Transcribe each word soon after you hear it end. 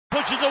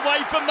pushes away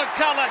from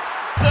McCulloch.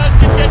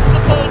 Thurston gets the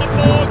ball to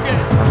Morgan.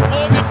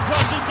 Morgan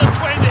crosses the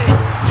 20.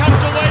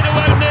 Comes away to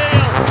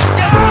O'Neill.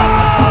 Gets the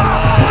ball.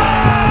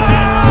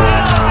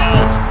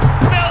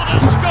 Milner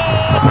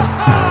scored.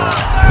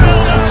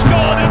 Milner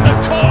scored in the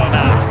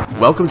corner.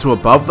 Welcome to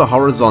Above the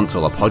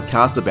Horizontal, a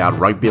podcast about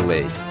rugby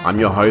league. I'm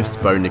your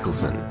host, Bo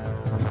Nicholson.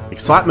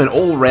 Excitement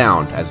all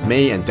round as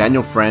me and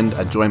Daniel Friend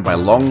are joined by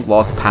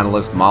long-lost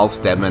panellist Miles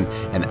Steadman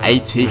and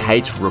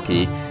ATH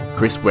rookie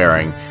Chris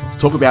Waring to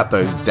talk about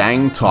those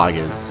dang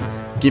Tigers,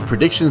 give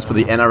predictions for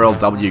the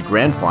NRLW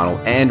Grand Final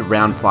and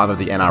Round 5 of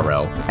the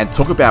NRL, and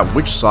talk about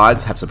which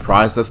sides have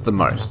surprised us the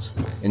most.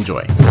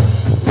 Enjoy.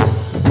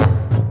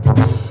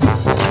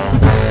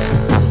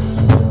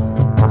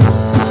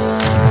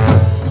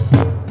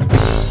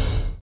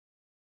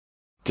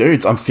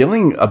 Dudes, I'm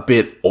feeling a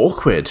bit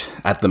awkward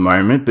at the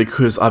moment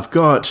because I've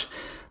got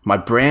my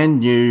brand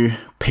new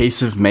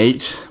piece of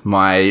meat,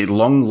 my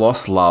long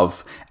lost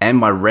love, and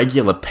my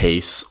regular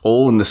piece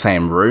all in the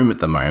same room at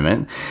the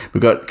moment.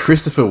 We've got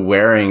Christopher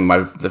Waring,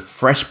 the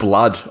fresh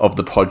blood of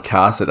the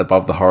podcast at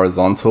Above the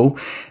Horizontal,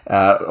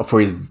 for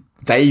his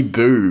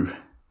debut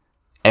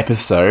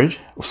episode,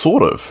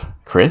 sort of,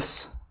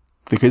 Chris,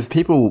 because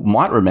people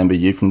might remember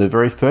you from the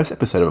very first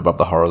episode of Above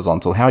the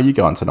Horizontal. How are you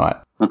going tonight?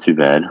 Not too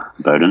bad,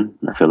 Bowden.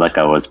 I feel like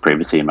I was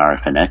previously a Murray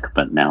Fennec,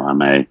 but now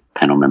I'm a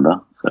panel member,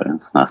 so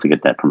it's nice to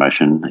get that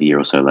promotion a year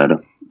or so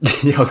later.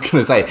 Yeah, I was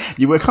going to say,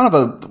 you were kind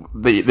of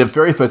the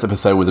very first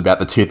episode was about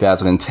the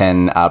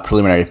 2010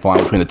 preliminary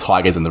final between the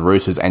Tigers and the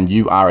Roosters, and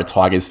you are a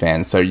Tigers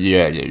fan, so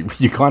yeah,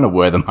 you kind of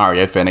were the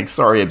Mario Fennec.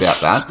 Sorry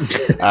about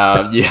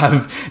that.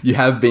 You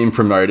have been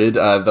promoted.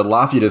 The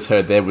laugh you just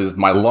heard there was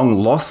my long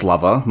lost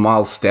lover,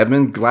 Miles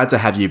Steadman. Glad to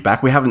have you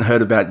back. We haven't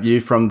heard about you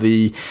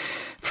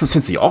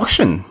since the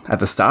auction at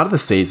the start of the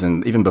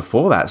season, even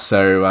before that.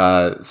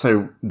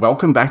 So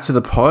welcome back to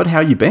the pod.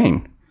 How you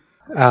been?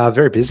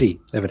 Very busy,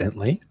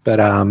 evidently, but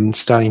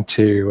starting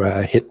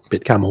to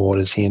become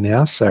orders here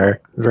now. So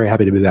very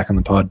happy to be back on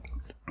the pod.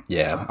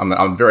 Yeah,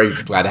 I'm very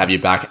glad to have you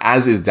back,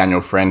 as is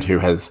Daniel Friend,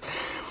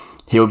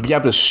 he'll be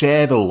able to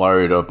share the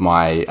load of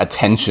my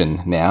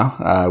attention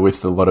now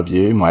with a lot of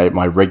you,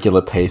 my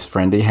regular piece,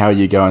 Friendy. How are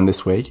you going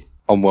this week?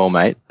 I'm well,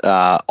 mate.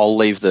 I'll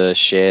leave the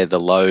share the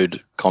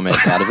load comment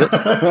out of it.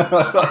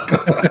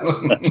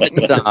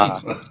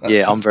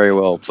 Yeah, I'm very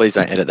well. Please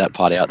don't edit that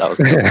part out. That was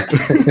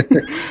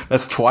good.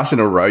 That's twice in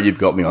a row you've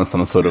got me on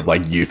some sort of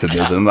like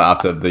euphemism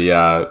after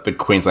the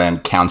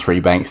Queensland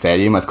Country Bank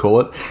Stadium, let's call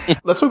it.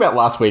 Let's talk about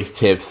last week's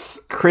tips.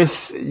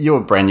 Chris,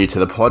 you're brand new to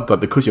the pod, but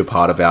because you're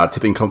part of our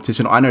tipping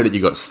competition, I know that you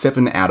got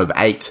 7 out of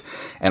 8.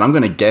 And I'm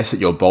going to guess that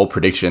your bold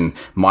prediction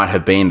might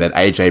have been that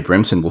AJ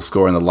Brimson will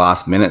score in the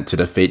last minute to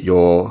defeat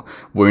your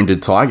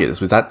wounded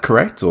Tigers. Was that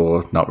correct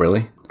or not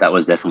really? That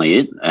was definitely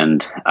it,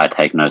 and I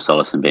take no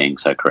solace in being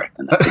so correct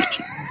in that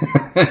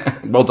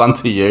prediction. Well done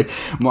to you.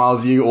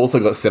 Miles, you also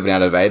got 7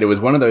 out of 8. It was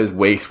one of those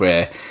weeks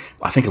where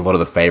I think a lot of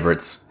the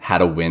favourites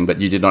had a win, but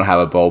you did not have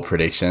a bold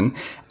prediction.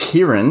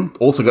 Kieran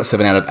also got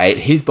 7 out of 8.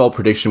 His bold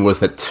prediction was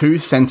that 2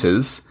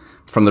 centres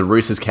from the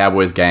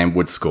Roosters-Cowboys game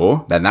would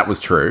score, and that was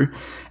true.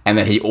 And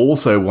then he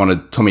also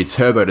wanted Tommy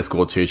Turbo to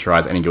score 2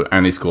 tries, and he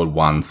only scored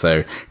 1.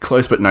 So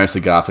close but no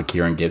cigar for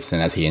Kieran Gibson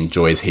as he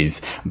enjoys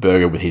his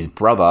burger with his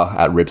brother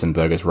at Ribs and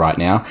Burgers right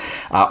now.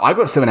 I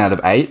got 7 out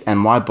of 8, and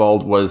my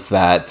bold was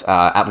that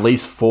at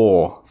least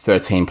 4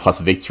 13-plus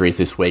victories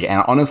this week.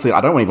 And honestly,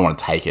 I don't even want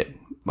to take it.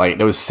 Like,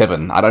 there was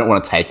 7. I don't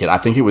want to take it. I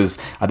think it was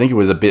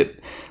a bit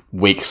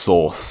weak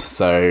sauce.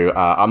 So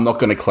I'm not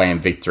going to claim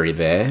victory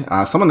there.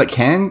 Someone that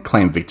can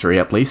claim victory,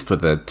 at least for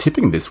the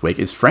tipping this week,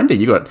 is Friendy.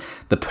 You got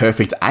the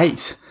perfect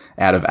 8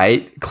 out of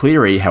 8.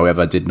 Cleary,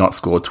 however, did not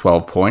score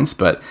 12 points,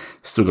 but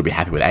still going to be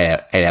happy with 8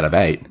 out of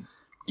 8.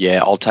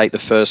 Yeah, I'll take the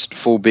first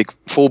full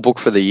book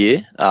for the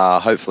year.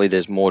 Hopefully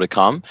there's more to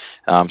come.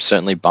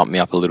 Certainly bumped me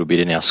up a little bit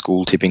in our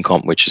school tipping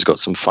comp, which has got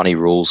some funny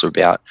rules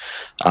about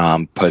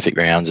perfect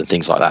rounds and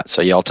things like that.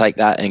 So yeah, I'll take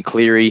that. And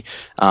Cleary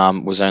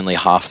was only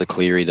half the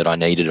Cleary that I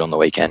needed on the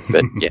weekend,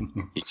 but yeah,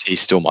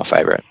 he's still my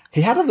favourite.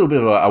 He had a little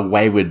bit of a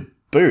wayward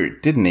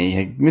boot, didn't he?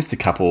 He missed a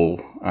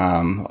couple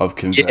of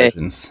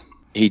conversions. Yeah.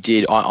 He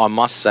did. I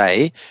must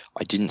say,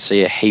 I didn't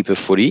see a heap of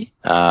footy.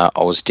 I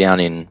was down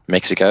in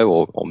Mexico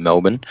or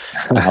Melbourne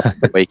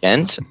the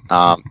weekend.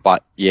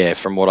 But yeah,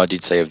 from what I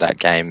did see of that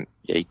game,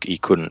 he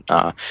couldn't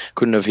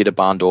have hit a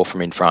barn door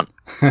from in front.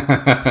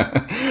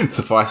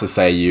 Suffice to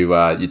say,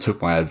 you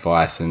took my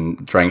advice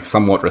and drank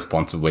somewhat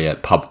responsibly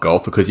at pub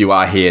golf because you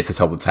are here to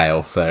tell the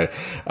tale. So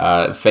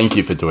thank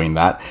you for doing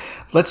that.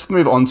 Let's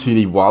move on to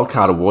the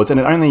Wildcard Awards, and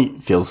it only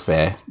feels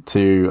fair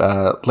to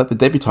let the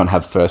debutant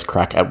have first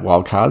crack at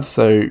wildcards.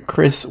 So,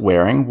 Chris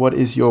Waring, what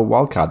is your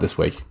wildcard this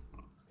week?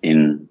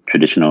 In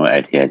traditional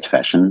ATH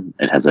fashion,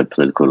 it has a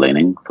political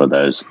leaning for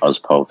those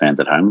Ozpol fans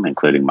at home,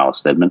 including Miles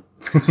Steadman.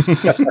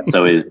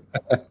 So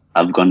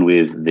I've gone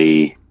with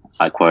the,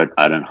 I quote,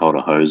 I don't hold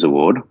a hose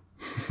award.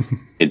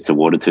 It's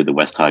awarded to the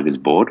West Tigers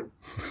board.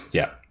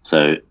 Yeah.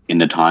 So in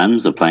the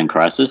times of playing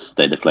crisis,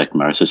 they deflect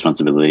most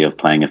responsibility of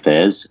playing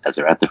affairs as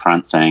they're at the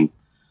front saying,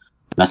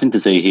 Nothing to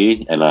see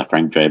here, a la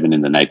Frank Draven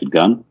in The Naked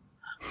Gun,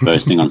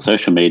 boasting on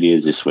social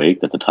medias this week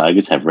that the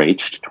Tigers have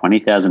reached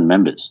 20,000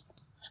 members.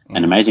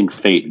 An amazing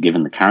feat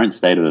given the current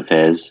state of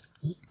affairs,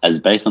 as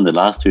based on the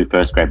last 2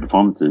 first-grade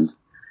performances,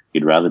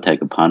 you'd rather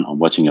take a punt on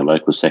watching your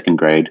local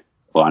second-grade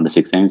or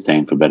under-16s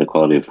team for better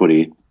quality of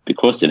footy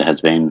because it has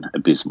been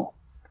abysmal.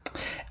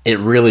 It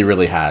really,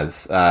 really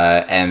has.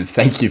 And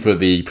thank you for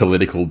the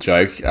political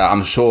joke.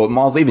 I'm sure,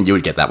 Miles, even you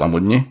would get that one,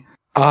 wouldn't you?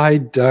 I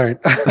don't.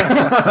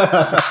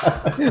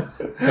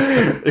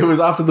 It was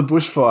after the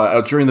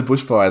bushfire, during the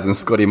bushfires, and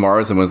Scotty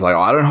Morrison was like,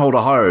 I don't hold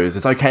a hose.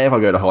 It's okay if I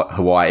go to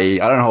Hawaii.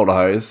 I don't hold a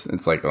hose.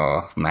 It's like,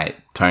 oh, mate,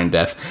 tone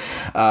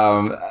deaf.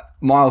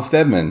 Miles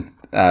Stedman,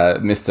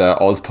 Mr.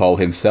 Ozpol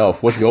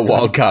himself, what's your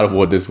wildcard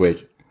award this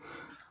week?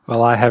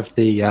 Well, I have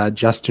the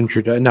Justin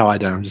Trudeau. No, I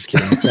don't. I'm just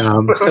kidding.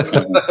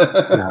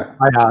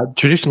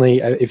 Traditionally,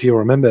 if you'll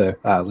remember,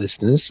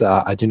 listeners,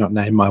 I do not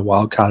name my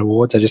wildcard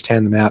awards. I just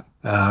hand them out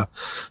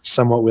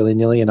somewhat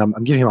willy-nilly, and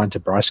I'm giving mine to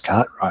Bryce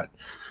Cartwright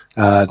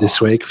this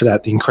week for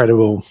that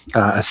incredible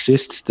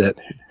assist that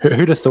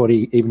who'd have thought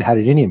he even had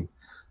it in him,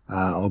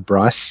 or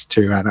Bryce,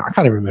 to I can't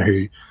even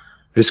remember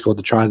who scored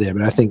the try there,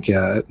 but I think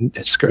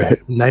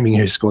naming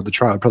who scored the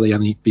try would probably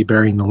only be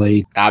burying the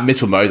lead.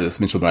 Mitchell Moses.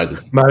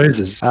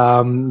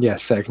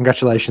 So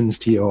congratulations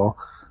to your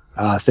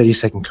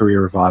 30-second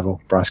career revival,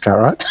 Bryce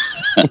Cartwright.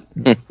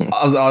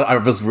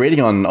 I was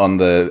reading on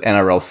the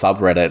NRL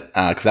subreddit,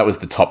 because that was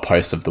the top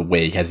post of the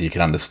week, as you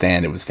can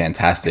understand. It was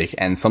fantastic.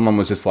 And someone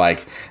was just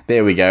like,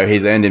 there we go,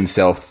 he's earned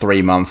himself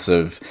 3 months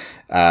of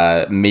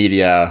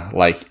media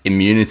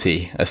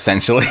immunity,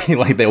 essentially.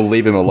 Like they'll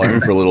leave him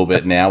alone for a little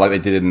bit now, like they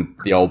did in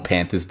the old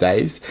Panthers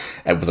days.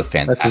 It was a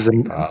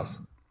fantastic pass.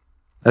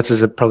 That's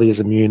probably as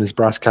immune as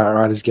Bryce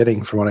Cartwright is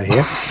getting, from what I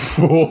hear.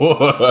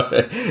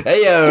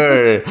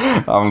 Hey-o!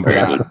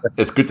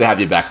 It's good to have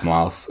you back,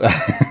 Miles.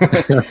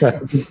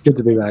 Good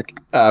to be back.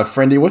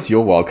 Friendy, what's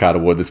your wildcard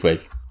award this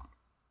week?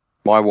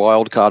 My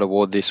wildcard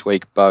award this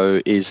week,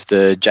 Bo, is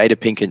the Jada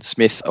Pinkett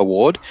Smith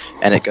Award,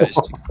 and it goes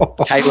to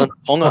Kalen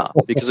Ponga,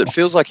 because it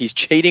feels like he's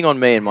cheating on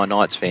me and my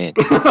Knights fan.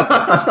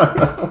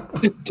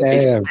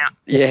 Damn.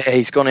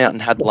 He's gone out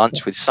and had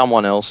lunch with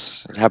someone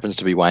else. It happens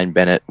to be Wayne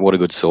Bennett. What a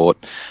good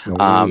sort.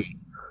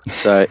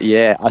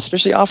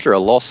 Especially after a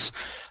loss,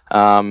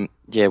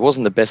 it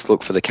wasn't the best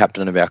look for the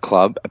captain of our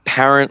club.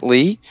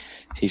 Apparently,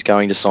 he's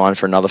going to sign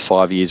for another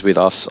 5 years with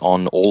us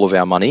on all of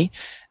our money.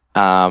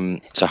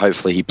 So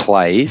hopefully he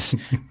plays,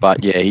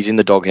 but he's in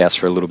the doghouse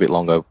for a little bit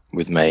longer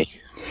with me.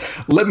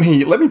 Let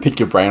me pick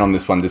your brain on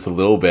this one just a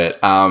little bit.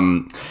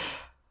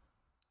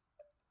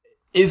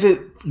 Is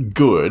it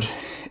good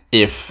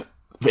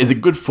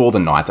for the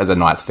Knights as a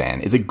Knights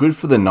fan? Is it good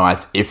for the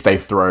Knights if they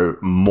throw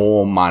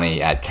more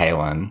money at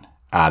Kalen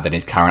than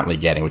he's currently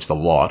getting, which is a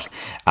lot,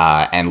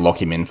 and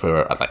lock him in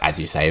for, as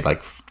you say,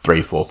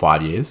 3, 4,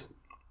 5 years?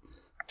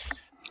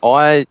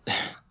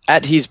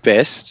 At his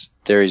best,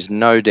 there is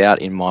no doubt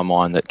in my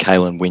mind that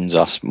Kalen wins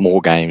us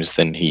more games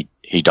than he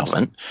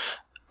doesn't.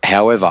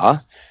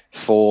 However,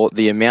 for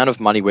the amount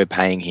of money we're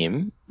paying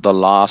him, the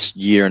last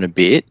year and a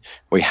bit,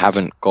 we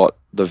haven't got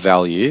the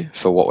value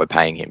for what we're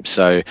paying him.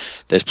 So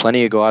there's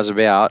plenty of guys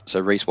about.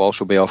 So Reece Walsh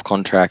will be off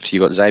contract.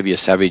 You've got Xavier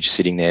Savage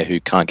sitting there who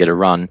can't get a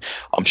run.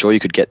 I'm sure you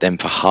could get them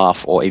for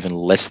half or even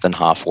less than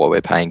half what we're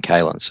paying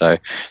Kalen. So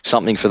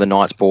something for the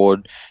Knights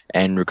board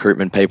and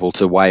recruitment people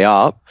to weigh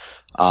up.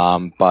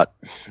 But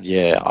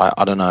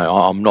I don't know.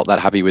 I'm not that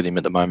happy with him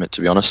at the moment,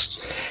 to be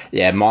honest.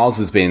 Yeah, Miles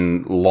has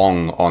been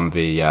long on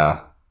the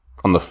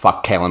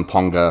fuck Kalen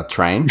Ponga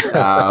train.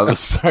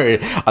 So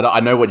I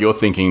know what you're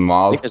thinking,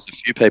 Miles. I think there's a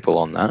few people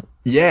on that.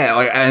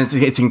 Yeah, and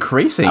it's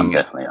increasing. I'm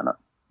definitely on it.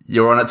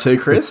 You're on it too,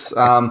 Chris?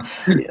 Yeah.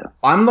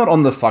 I'm not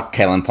on the fuck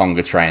Kalen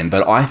Ponga train,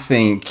 but I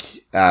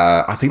think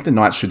the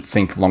Knights should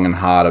think long and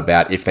hard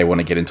about if they want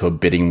to get into a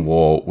bidding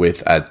war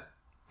with a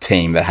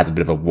team that has a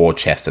bit of a war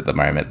chest at the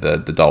moment, the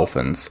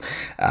Dolphins.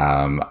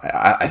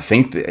 I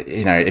think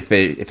if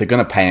they're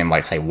going to pay him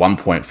say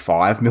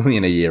 1.5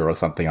 million a year or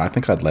something, I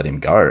think I'd let him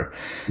go.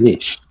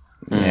 Yes.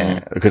 Yeah,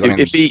 because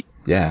if he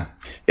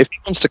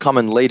wants to come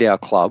and lead our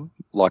club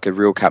like a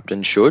real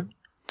captain should,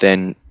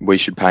 then we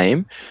should pay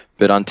him.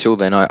 But until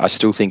then, I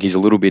still think he's a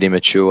little bit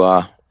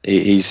immature.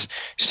 He's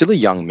still a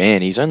young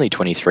man. He's only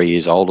 23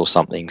 years old or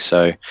something.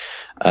 So,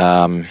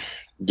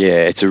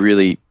 it's a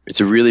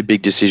really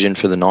big decision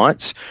for the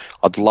Knights.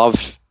 I'd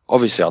love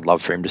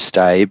for him to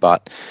stay,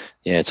 but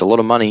it's a lot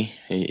of money.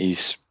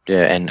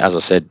 And as I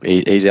said,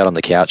 he's out on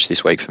the couch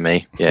this week for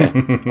me. Yeah.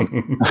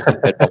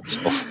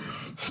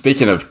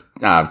 Speaking of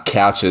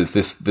couches,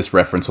 this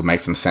reference will make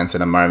some sense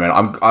in a moment.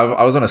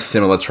 I was on a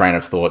similar train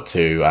of thought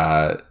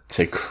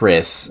to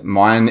Chris.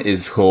 Mine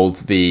is called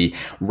the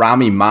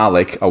Rami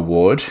Malek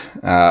Award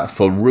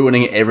for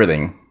ruining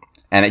everything,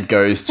 and it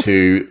goes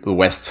to the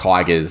West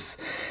Tigers.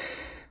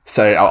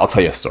 So I'll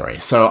tell you a story.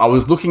 So I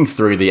was looking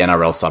through the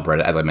NRL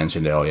subreddit, as I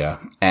mentioned earlier,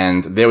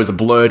 and there was a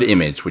blurred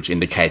image which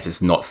indicates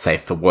it's not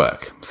safe for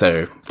work.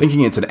 So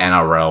thinking it's an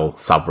NRL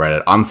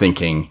subreddit, I'm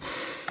thinking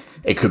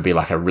it could be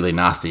like a really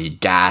nasty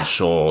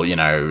gash or, you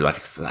know,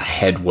 like a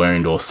head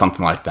wound or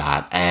something like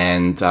that.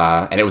 And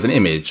it was an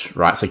image,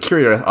 right? So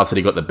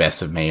curiosity got the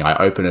best of me. I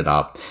open it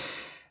up.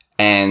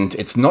 And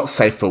it's not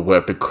safe for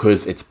work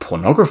because it's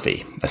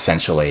pornography,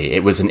 essentially.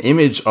 It was an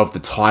image of the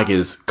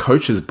Tigers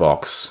coach's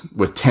box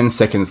with 10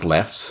 seconds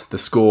left. The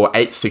score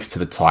 8-6 to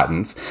the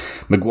Titans.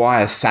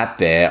 Maguire sat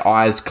there,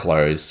 eyes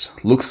closed,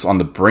 looks on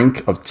the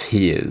brink of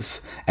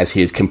tears as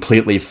he is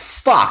completely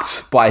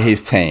fucked by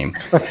his team.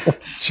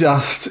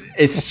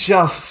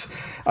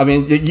 I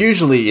mean,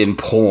 usually in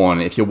porn,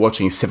 if you're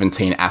watching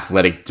 17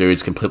 athletic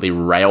dudes completely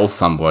rail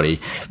somebody,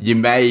 you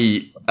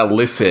may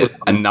elicit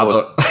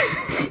another...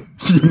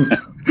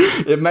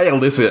 It may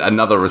elicit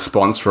another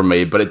response from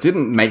me, but it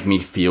didn't make me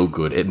feel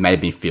good. It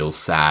made me feel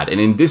sad.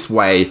 And in this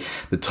way,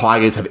 the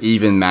Tigers have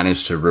even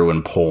managed to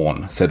ruin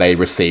porn. So they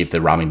received the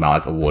Rami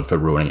Malek Award for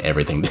ruining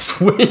everything this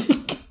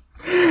week.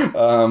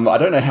 I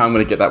don't know how I'm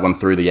going to get that one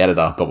through the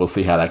editor, but we'll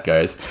see how that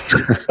goes.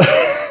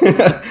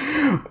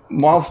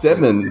 Miles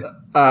Stedman,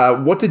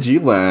 what did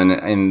you learn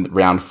in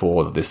round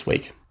 4 this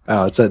week?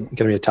 Oh, it's going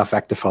to be a tough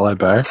act to follow,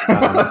 Bo.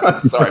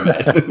 Sorry,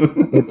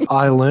 mate.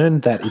 I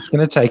learned that it's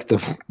going to take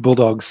the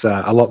Bulldogs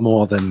a lot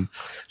more than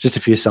just a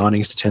few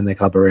signings to turn their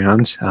club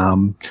around.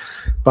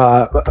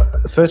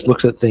 But first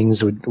looks at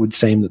things would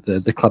seem that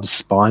the club's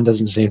spine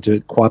doesn't seem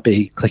to quite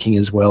be clicking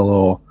as well,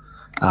 or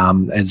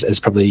as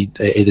probably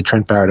either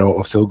Trent Barrett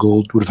or Phil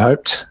Gould would have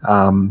hoped.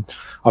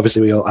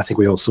 Obviously, I think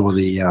we all saw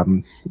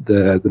the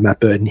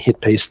Matt Burton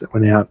hit piece that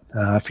went out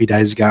a few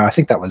days ago. I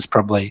think that was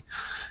probably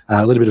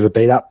a little bit of a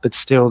beat up, but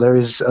still there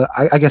is,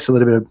 I guess, a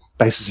little bit of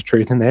basis of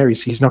truth in there.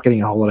 He's not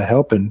getting a whole lot of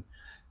help, and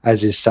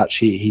as is such,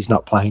 he's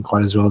not playing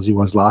quite as well as he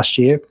was last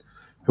year.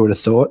 Who would have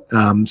thought?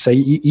 So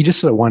you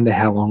just sort of wonder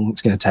how long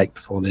it's going to take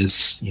before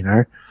there's, you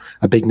know,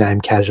 a big name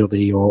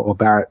casualty or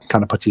Barrett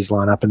kind of puts his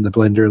line up in the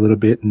blender a little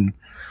bit, and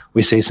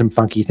we see some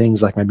funky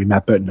things like maybe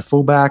Matt Burton to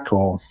fullback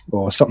or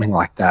something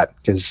like that,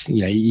 because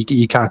you know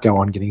you can't go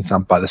on getting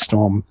thumped by the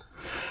Storm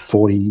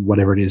 40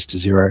 whatever it is to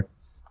 0.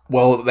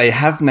 Well, they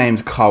have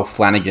named Kyle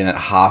Flanagan at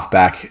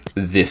halfback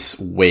this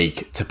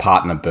week to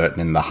partner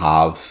Burton in the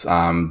halves.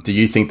 Do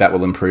you think that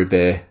will improve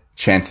their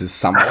chances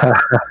somewhat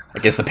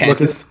against the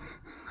Panthers?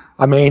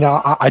 I mean,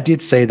 I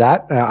did see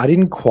that. I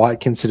didn't quite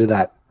consider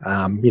that,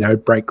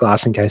 break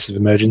glass in case of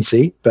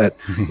emergency, but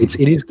it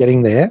is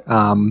getting there.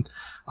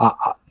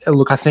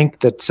 Look, I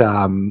think that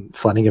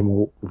Flanagan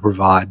will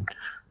provide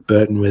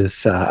Burton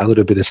with a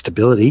little bit of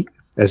stability,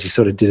 as he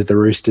sort of did at the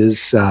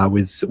Roosters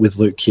with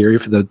Luke Keary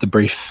for the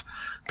brief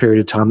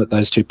period of time that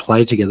those two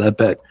play together,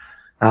 but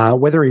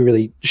whether he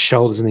really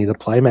shoulders any of the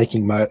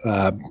playmaking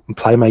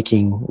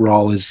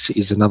role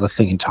is another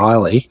thing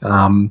entirely.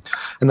 And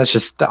that's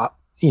just I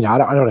don't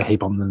want to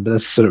heap on them, but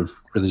that's sort of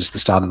really just the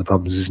start of the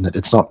problems, isn't it?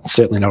 It's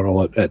certainly not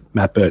all at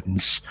Matt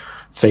Burton's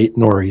feet,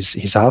 nor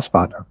his half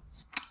partner.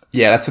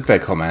 Yeah, that's a fair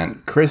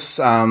comment, Chris.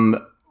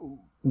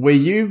 Were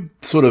you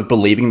sort of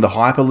believing the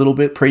hype a little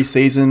bit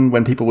pre-season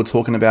when people were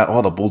talking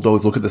about, the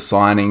Bulldogs, look at the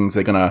signings,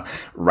 they're going to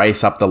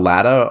race up the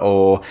ladder,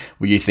 or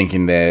were you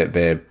thinking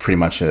they're pretty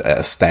much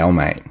a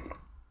stalemate?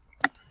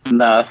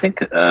 No, I think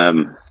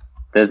they're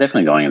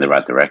definitely going in the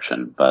right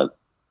direction, but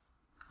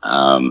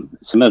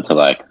similar to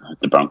like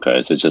the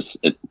Broncos, it just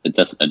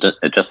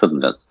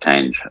doesn't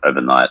change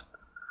overnight.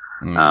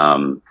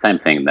 Same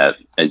thing that,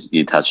 as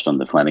you touched on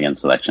the Flanagan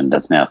selection,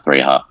 that's now 3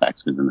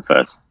 halfbacks within the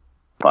first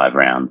 5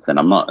 rounds, and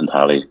I'm not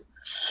entirely.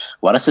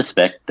 What I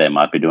suspect they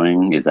might be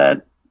doing is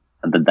that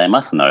they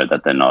must know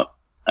that they're not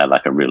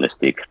like a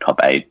realistic top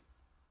 8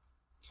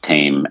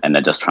 team, and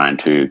they're just trying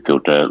to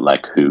filter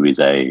like who is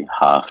a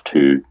half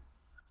to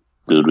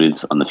build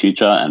with on the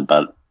future.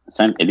 But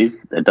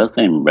it does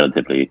seem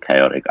relatively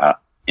chaotic.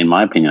 In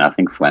my opinion, I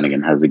think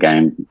Flanagan has the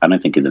game. I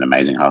don't think he's an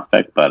amazing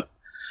halfback, but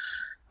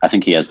I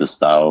think he has the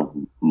style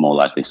more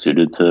likely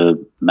suited to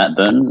Matt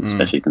Burton,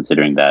 especially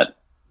considering that,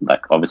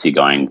 like, obviously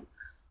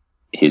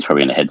he's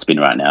probably in a head spin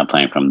right now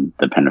playing from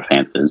the Penrith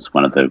Panthers,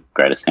 one of the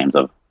greatest teams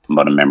of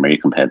modern memory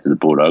compared to the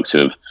Bulldogs,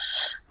 who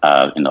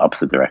have in the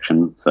opposite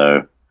direction.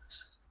 So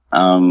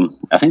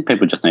I think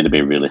people just need to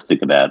be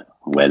realistic about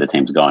where the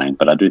team's going,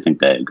 but I do think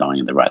they're going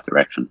in the right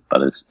direction,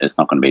 but it's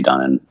not going to be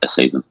done in a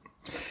season.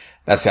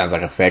 That sounds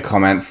like a fair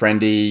comment.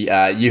 Friendy,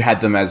 you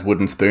had them as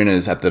wooden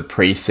spooners at the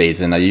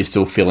pre-season. Are you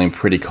still feeling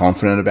pretty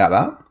confident about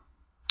that?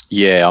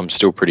 Yeah, I'm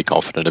still pretty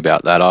confident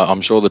about that. I'm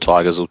sure the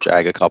Tigers will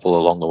jag a couple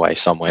along the way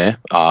somewhere.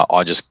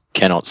 I just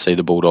cannot see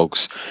the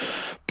Bulldogs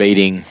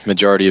beating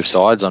majority of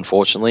sides,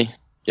 unfortunately.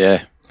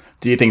 Yeah.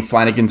 Do you think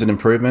Flanagan's an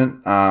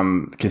improvement?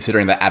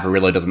 Considering that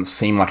Averillo doesn't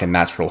seem like a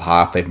natural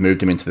half, they've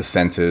moved him into the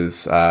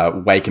centres,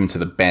 Wakeham to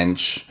the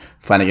bench,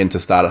 Flanagan to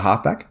start at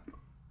halfback?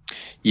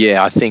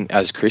 Yeah, I think,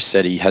 as Chris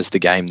said, he has the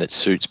game that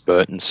suits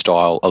Burton's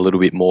style a little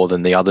bit more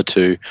than the other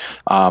two.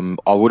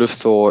 I would have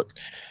thought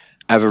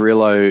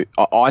Averillo,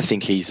 I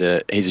think he's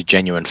a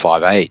genuine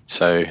 5'8",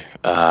 so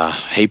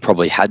he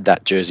probably had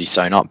that jersey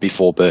sewn up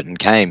before Burton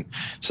came,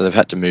 so they've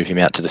had to move him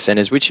out to the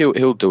centres, which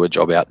he'll do a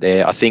job out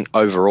there. I think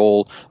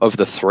overall, of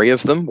the three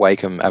of them,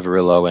 Wakeham,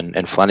 Averillo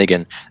and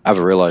Flanagan,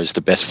 Averillo's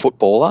the best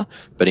footballer,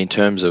 but in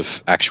terms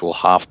of actual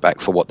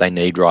halfback for what they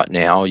need right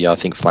now, I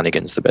think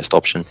Flanagan's the best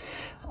option.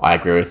 I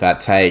agree with that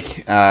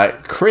take.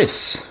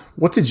 Chris,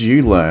 what did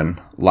you learn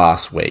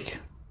last week?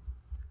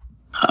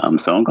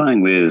 So I'm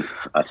going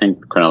with, I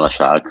think Cronulla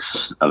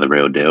Sharks are the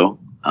real deal.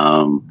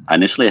 I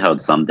initially held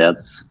some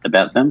doubts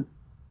about them,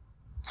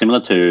 similar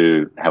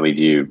to how we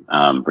view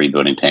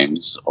rebuilding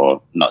teams,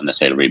 or not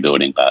necessarily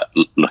rebuilding, but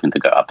looking to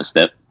go up a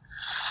step.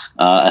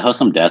 I held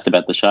some doubts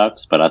about the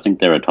Sharks, but I think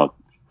they're a top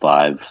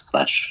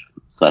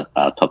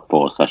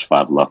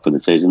 4/5 lock for the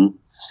season.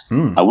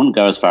 I wouldn't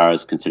go as far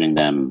as considering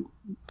them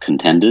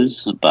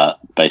contenders, but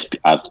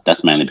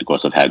that's mainly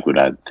because of how good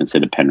I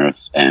consider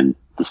Penrith and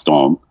the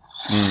Storm.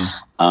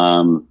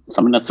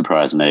 Something that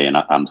surprised me, and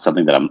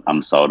something that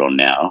I'm sold on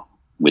now,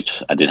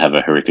 which I did have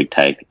a horrific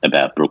take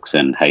about Brooks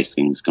and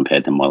Hastings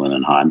compared to Moylan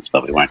and Hines,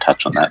 but we won't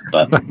touch on that.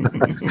 But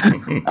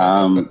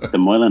the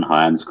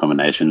Moylan-Hines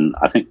combination,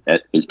 I think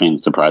that has been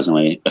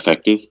surprisingly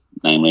effective,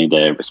 namely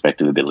their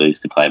respective abilities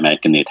to play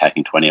make in the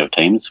attacking 20 of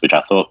teams, which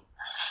I thought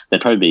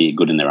they'd probably be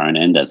good in their own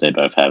end, as they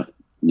both have,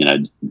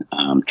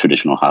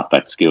 traditional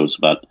halfback skills,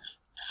 but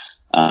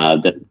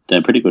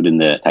they're pretty good in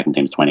the attacking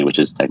team's 20, which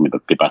has taken me a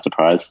bit by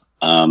surprise.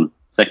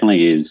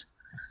 Secondly is,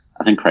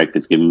 I think Craig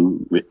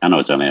Fitzgibbon, I know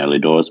it's only early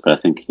doors, but I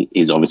think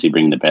he's obviously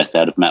bringing the best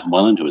out of Matt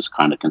Moylan, who was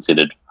kind of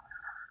considered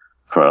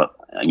for,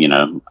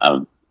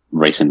 a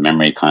recent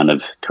memory kind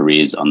of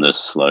careers on the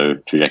slow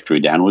trajectory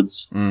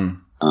downwards.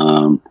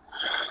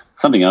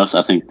 Something else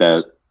I think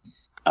that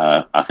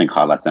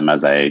highlights them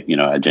as a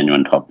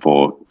genuine top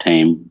 4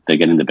 team. They're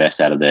getting the best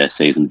out of their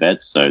seasoned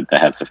vets. So they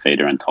have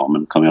Fafita and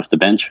Tolman coming off the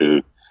bench,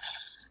 who,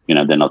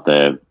 they're not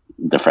the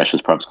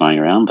freshest props going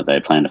around, but they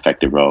play an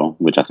effective role,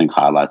 which I think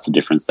highlights the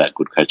difference that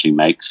good coaching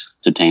makes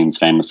to teams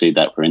famously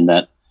that were in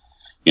that,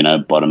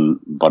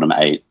 bottom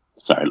 8,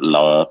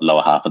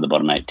 lower half of the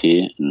bottom 8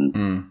 tier.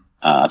 And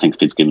I think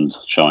Fitzgibbon's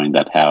showing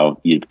that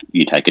how you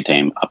take a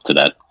team up to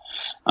that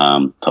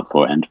top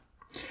 4 end.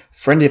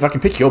 Friendy, if I can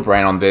pick your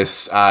brain on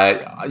this,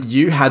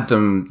 you had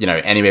them,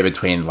 anywhere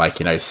between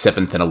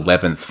 7th and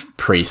 11th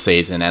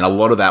pre-season, and a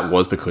lot of that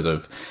was because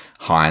of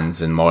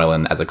Hines and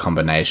Moylan as a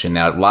combination.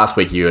 Now, last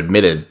week you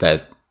admitted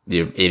that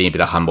you're eating a bit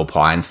of humble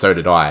pie, and so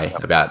did I,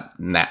 about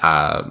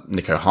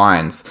Nicho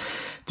Hines.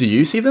 Do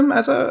you see them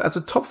as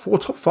a top 4,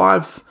 top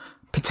 5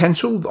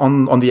 potential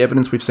on the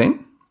evidence we've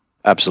seen?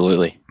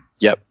 Absolutely.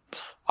 Yep.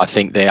 I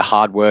think they're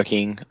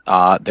hardworking.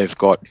 They've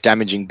got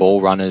damaging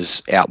ball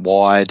runners out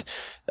wide.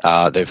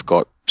 They've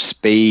got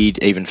speed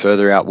even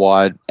further out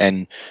wide,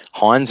 and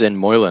Hines and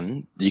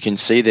Moylan, you can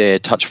see their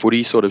touch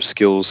footy sort of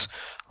skills.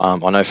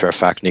 I know for a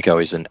fact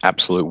Nicho is an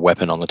absolute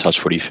weapon on the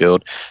touch footy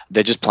field.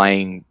 They're just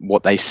playing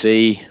what they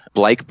see.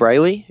 Blake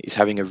Brayley is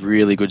having a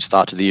really good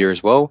start to the year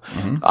as well.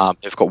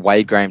 They've got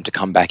Wade Graham to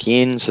come back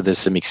in, so there's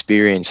some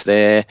experience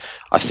there.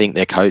 I think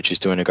their coach is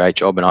doing a great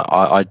job, and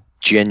I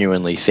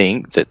genuinely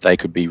think that they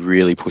could be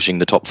really pushing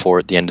the top 4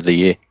 at the end of the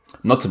year.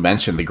 Not to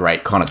mention the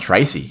great Connor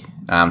Tracy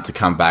to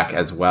come back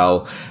as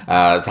well.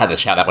 Had to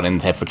shout that one in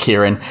there for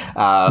Kieran.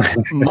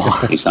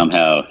 He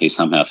somehow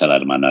fell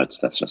out of my notes.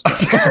 That's just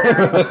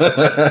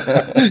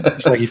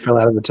it's like he fell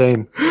out of the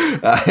team.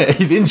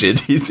 He's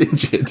injured.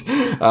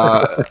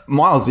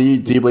 Miles, do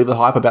you believe the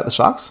hype about the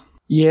Sharks?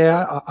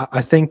 Yeah,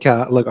 I think,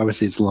 look,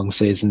 obviously it's a long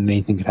season and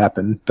anything could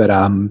happen, but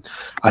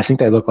I think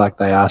they look like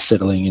they are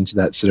settling into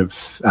that sort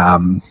of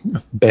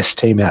best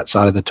team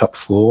outside of the top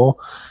 4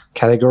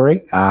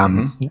 category,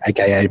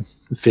 aka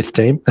 5th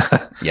team.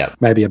 Yeah,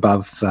 maybe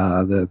above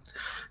the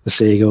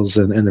Seagulls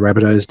and the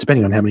Rabbitohs,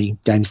 depending on how many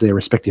games their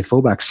respective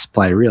fullbacks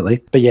play,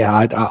 really. But yeah,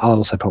 I'll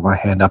also put my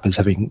hand up as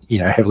having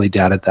heavily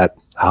doubted that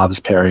halves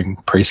pairing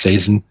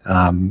pre-season,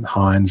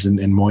 Hines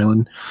and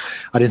Moylan.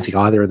 I didn't think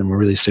either of them were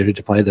really suited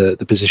to play the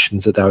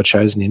positions that they were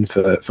chosen in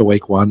for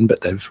week 1,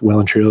 but they've well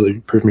and truly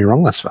proved me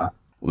wrong thus far.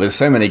 Well, there's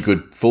so many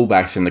good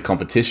fullbacks in the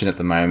competition at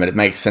the moment. It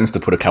makes sense to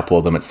put a couple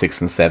of them at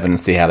 6 and 7 and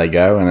see how they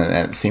go, and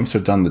it seems to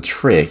have done the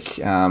trick.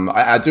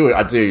 I do.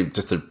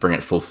 Just to bring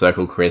it full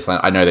circle, Chris.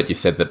 I know that you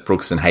said that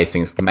Brooks and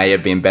Hastings may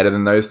have been better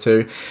than those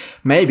two,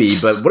 maybe.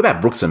 But what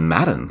about Brooks and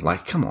Madden?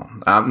 Come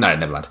on. No,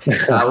 never mind.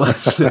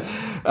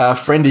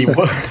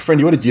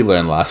 Friendy, what did you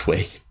learn last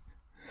week?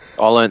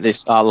 I learned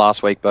this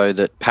last week, Bo,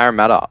 that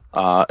Parramatta,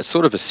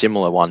 sort of a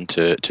similar one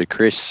to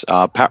Chris.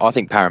 I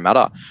think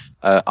Parramatta.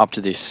 Up to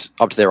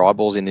their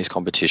eyeballs in this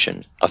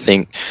competition. I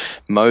think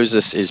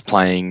Moses is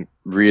playing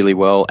really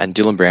well, and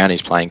Dylan Brown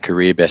is playing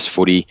career best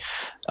footy.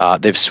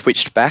 They've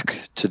switched back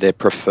to their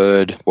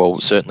preferred, well,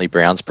 certainly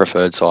Brown's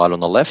preferred side on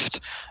the left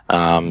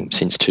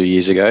since 2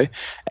 years ago,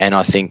 and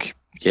I think,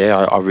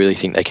 I really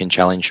think they can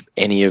challenge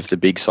any of the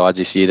big sides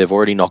this year. They've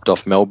already knocked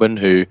off Melbourne,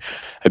 who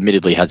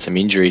admittedly had some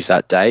injuries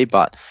that day,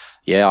 but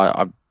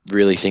I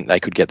really think they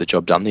could get the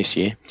job done this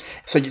year.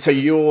 So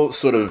you're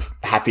sort of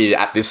happy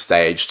at this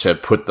stage to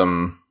put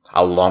them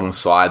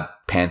alongside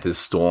Panthers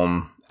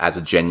Storm as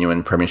a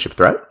genuine premiership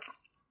threat?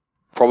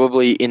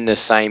 Probably in the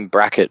same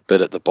bracket,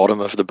 but at the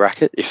bottom of the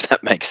bracket, if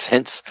that makes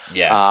sense.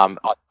 Yeah.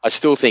 I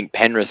still think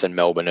Penrith and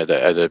Melbourne are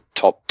the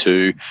top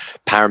two.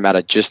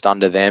 Parramatta just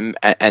under them,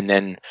 and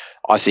then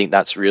I think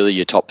that's really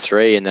your top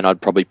three. And then I'd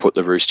probably put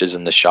the Roosters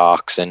and the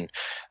Sharks, and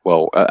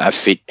a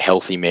fit,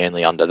 healthy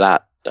Manly under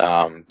that.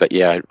 But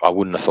yeah, I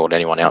wouldn't have thought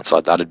anyone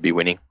outside that would be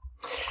winning.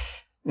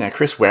 Yeah,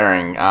 Chris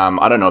Waring,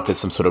 I don't know if there's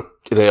some sort of,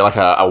 is there like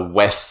a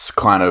Wests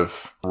kind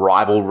of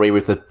rivalry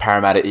with the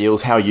Parramatta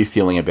Eels? How are you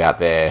feeling about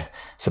their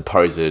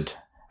supposed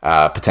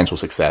potential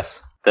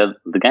success? The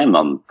game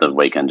on the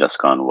weekend just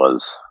gone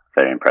was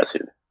very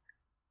impressive.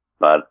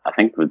 But I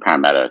think with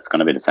Parramatta, it's going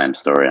to be the same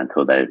story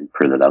until they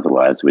prove it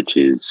otherwise, which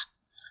is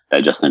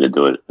they just need to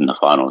do it in the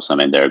finals. I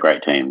mean, they're a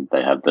great team.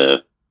 They have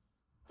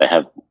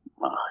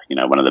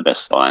one of the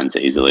best lines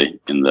easily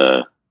in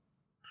the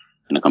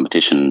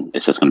competition.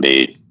 It's just going to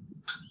be,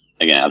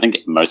 again, I think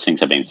most things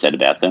have been said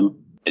about them.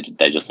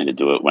 They just need to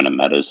do it when it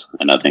matters.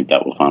 And I think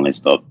that will finally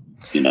stop,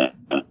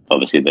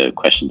 obviously the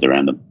questions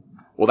around them.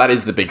 Well, that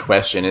is the big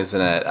question, isn't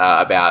it?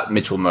 About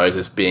Mitchell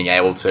Moses being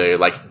able to,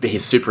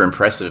 he's super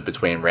impressive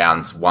between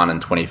rounds 1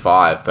 and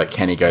 25, but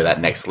can he go that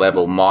next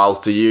level? Miles,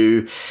 do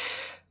you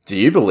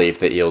believe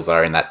the Eels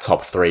are in that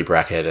top 3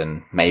 bracket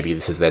and maybe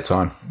this is their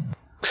time?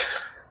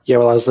 Yeah,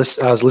 well, I was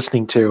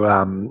listening to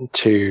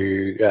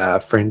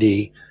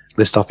Friendy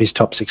list off his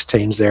top 6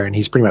 teams there, and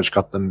he's pretty much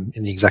got them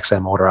in the exact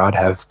same order I'd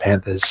have: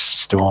 Panthers,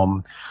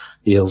 Storm,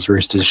 Eels,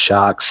 Roosters,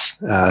 Sharks,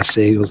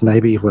 Sea Eagles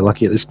maybe, if we're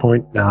lucky at this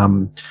point.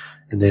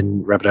 And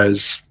then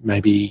Rabbitohs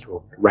maybe,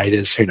 or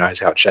Raiders, who knows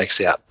how it shakes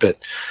out. But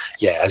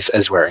yeah,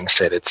 as Waring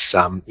said, it's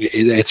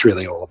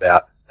really all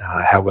about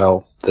how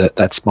well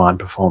that spine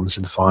performs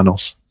in the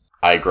finals.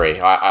 I agree.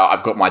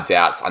 I've got my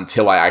doubts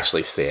until I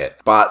actually see it.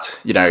 But,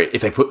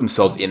 if they put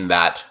themselves in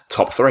that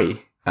top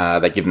 3,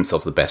 they give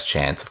themselves the best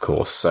chance, of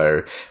course.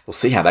 So we'll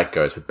see how that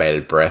goes with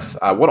bated breath.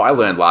 What I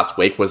learned last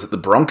week was that the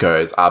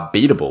Broncos are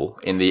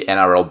beatable in the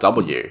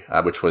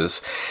NRLW, which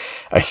was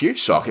a huge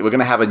shock. We're going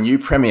to have a new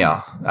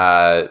premier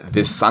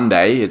this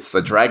Sunday. It's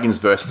the Dragons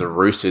versus the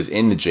Roosters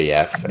in the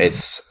GF.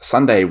 It's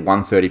Sunday,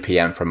 1:30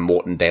 p.m. from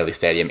Moreton Daily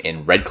Stadium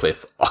in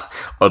Redcliffe,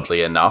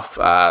 oddly enough.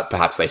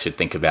 Perhaps they should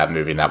think about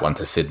moving that one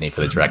to Sydney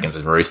for the Dragons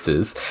and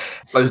Roosters.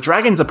 But the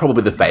Dragons are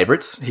probably the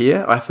favourites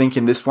here, I think,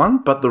 in this one.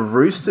 But the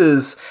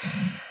Roosters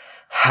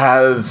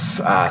have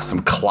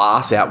some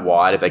class out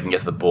wide if they can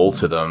get the ball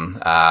to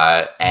them.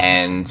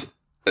 And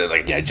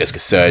Jessica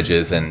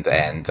Surges and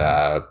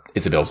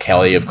Isabel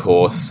Kelly, of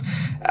course,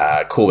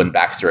 Corbin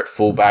Baxter at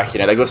fullback.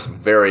 They've got some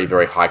very,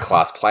 very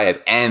high-class players,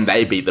 and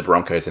they beat the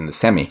Broncos in the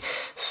semi.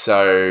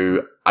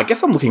 So I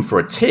guess I'm looking for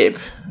a tip.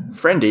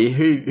 Friendy,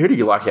 who do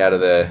you like out of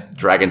the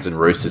Dragons and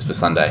Roosters for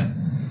Sunday?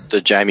 The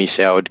Jamie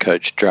Soward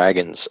coach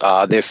Dragons.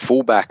 Their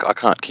fullback,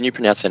 can you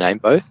pronounce her name,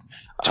 Bo?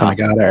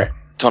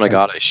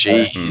 Tonagato. She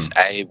is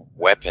a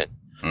weapon.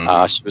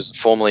 She was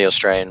formerly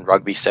Australian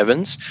Rugby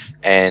Sevens,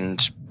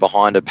 and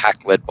behind a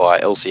pack led by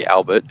Elsie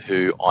Albert,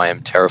 who I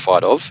am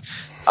terrified of.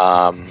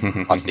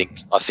 I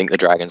think the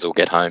Dragons will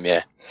get home.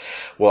 Yeah.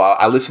 Well,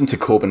 I listened to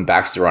Corbin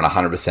Baxter on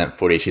 100%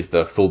 Footy. She's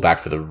the fullback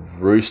for the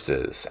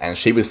Roosters, and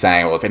she was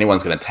saying, well, if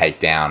anyone's going to take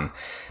down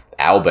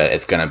Albert,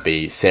 it's going to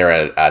be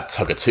Sarah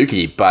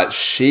Togatuki, but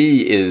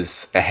she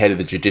is ahead of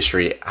the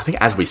judiciary, I think,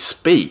 as we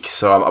speak.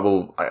 So I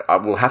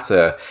will have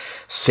to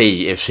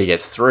see if she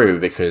gets through,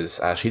 because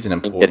she's an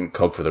important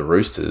cog for the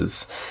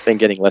Roosters. Been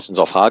getting lessons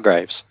off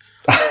Hargraves.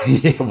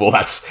 Yeah, well,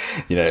 that's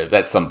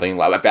something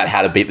like about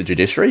how to beat the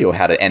judiciary or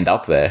how to end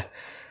up there.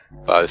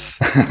 Both.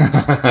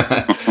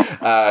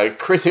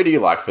 Chris, who do you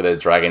like for the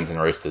Dragons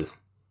and Roosters?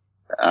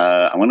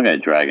 I'm going to go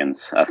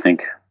Dragons. I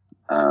think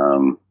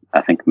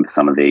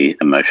some of the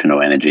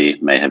emotional energy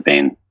may have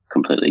been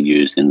completely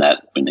used in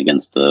that win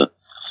against the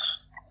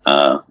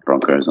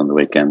Broncos on the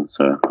weekend.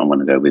 So I'm going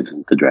to go with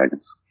the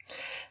Dragons.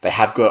 They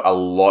have got a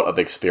lot of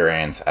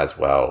experience as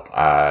well.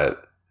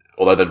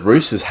 Although the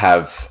Roosters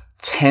have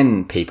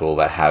 10 people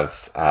that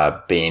have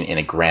been in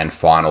a grand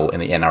final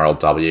in the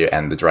NRLW,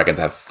 and the Dragons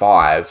have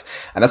 5.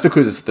 And that's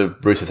because the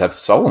Roosters have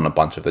stolen a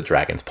bunch of the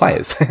Dragons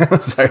players.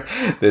 So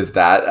there's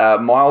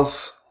that.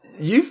 Miles,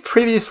 you've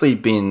previously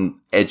been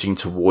edging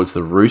towards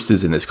the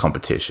Roosters in this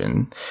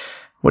competition.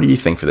 What do you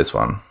think for this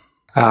one?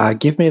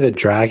 Give me the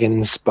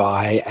Dragons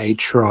by a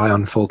try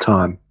on full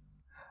time.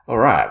 All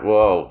right.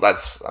 Well,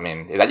 is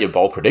that your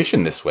bold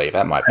prediction this week?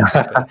 That might be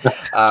something.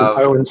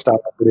 I wouldn't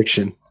start that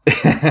prediction.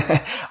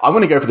 I'm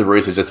going to go for the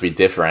Roosters just to be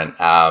different.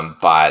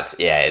 But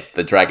yeah,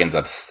 the Dragons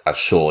are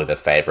surely the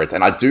favourites.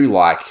 And I do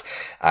like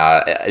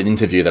an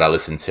interview that I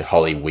listened to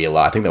Holly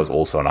Wheeler. I think that was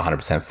also on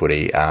 100%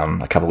 Footy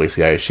a couple of weeks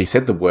ago. She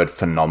said the word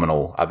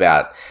phenomenal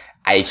about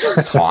 8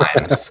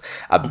 times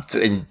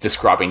in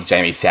describing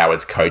Jamie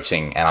Soward's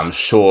coaching, and I'm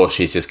sure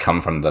she's just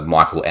come from the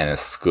Michael Ennis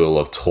school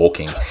of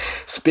talking.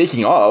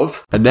 Speaking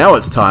of, and now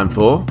it's time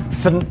for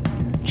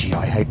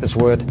I hate this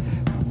word.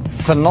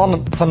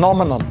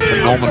 Phenomenal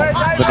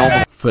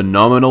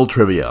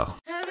trivia.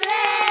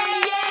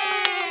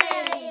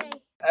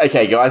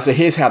 Okay, guys, so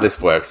here's how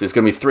this works. There's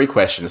going to be 3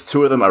 questions.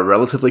 2 of them are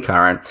relatively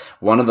current,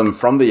 1 of them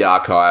from the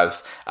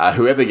archives.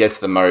 Whoever gets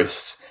the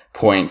most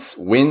points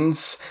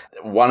wins.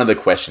 1 of the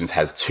questions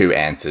has 2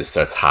 answers,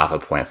 so it's half a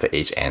point for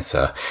each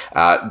answer.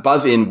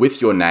 Buzz in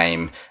with your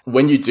name.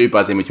 When you do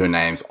buzz in with your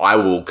names, I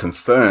will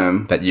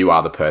confirm that you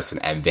are the person,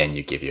 and then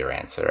you give your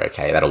answer,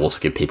 okay? That'll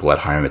also give people at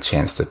home a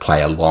chance to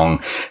play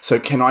along. So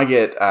can I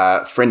get,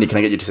 Friendy, can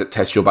I get you to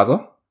test your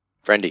buzzer?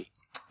 Friendy.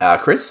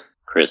 Chris?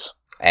 Chris.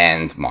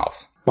 And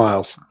Miles.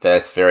 Miles.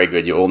 That's very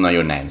good. You all know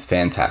your names.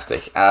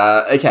 Fantastic.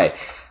 Okay,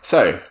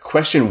 so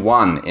question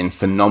 1 in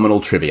phenomenal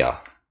trivia.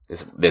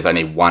 There's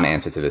only 1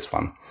 answer to this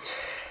one.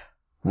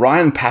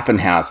 Ryan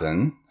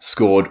Pappenhausen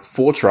scored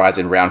 4 tries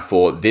in round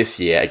 4 this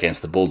year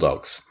against the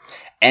Bulldogs,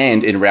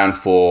 and in round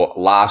 4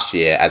 last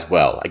year as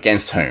well.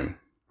 Against whom?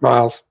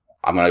 Miles.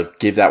 I'm going to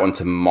give that one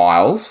to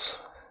Miles.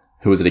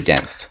 Who was it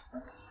against?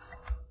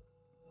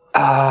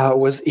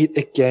 Was it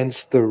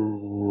against the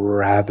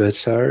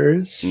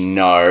Rabbitohs?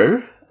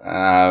 No.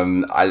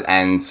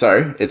 And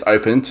so it's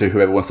open to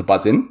whoever wants to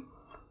buzz in.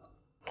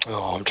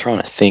 Oh, I'm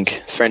trying to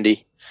think.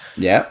 Friendy.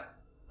 Yeah.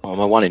 Oh, I'm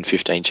a 1 in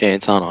 15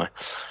 chance, aren't I?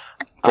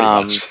 Pretty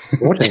much.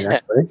 14,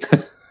 actually.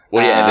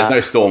 Well, yeah, there's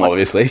no Storm,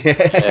 obviously.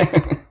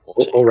 Yeah.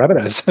 Or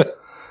Rabbitohs.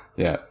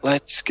 Yeah.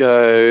 Let's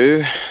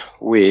go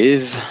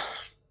with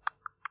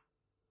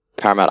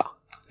Parramatta.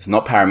 It's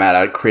not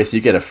Parramatta. Chris,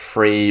 you get a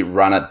free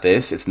run at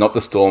this. It's not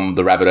the Storm,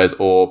 the Rabbitohs,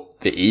 or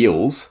the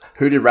Eels.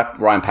 Who did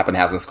Ryan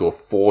Pappenhausen score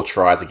 4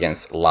 tries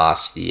against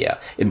last year?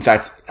 In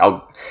fact,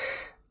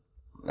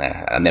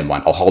 and then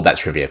one. I'll hold that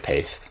trivia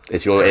piece.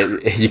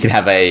 You can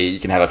have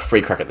a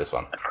free crack at this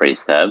one. A free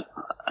stab.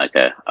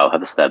 Okay, I'll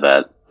have a stab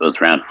at. It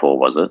was round 4,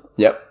 was it?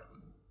 Yep.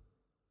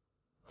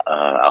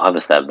 I'll have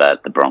a stab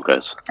at the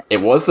Broncos.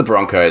 It was the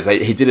Broncos.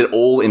 He did it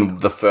all in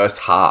the first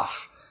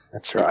half.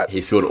 That's right.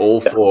 He scored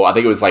all 4. I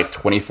think it was like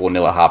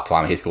 24-0 at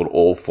halftime. He scored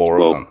all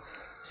 4 of them.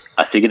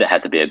 I figured it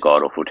had to be a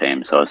god-awful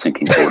team, so I was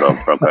thinking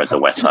Bulldogs, Broncos, or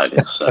West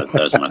Tigers. So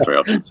those are my 3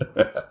 options.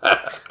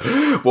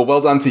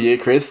 Well done to you,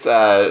 Chris.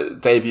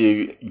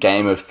 Debut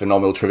game of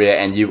phenomenal trivia,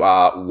 and you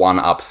are 1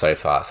 up so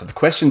far. So the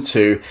question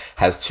 2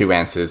 has 2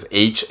 answers.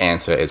 Each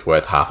answer is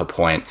worth half a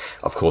point.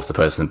 Of course, the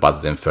person that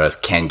buzzes in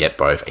first can get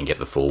both and get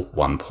the full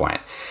 1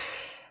 point.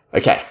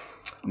 Okay.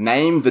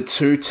 Name the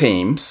 2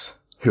 teams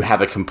who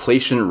have a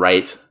completion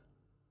rate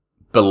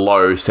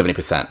below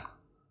 70%.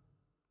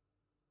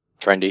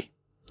 Friendy.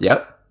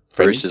 Yep.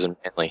 Roosters and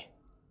Manly.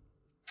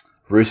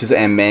 Roosters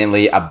and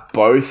Manly are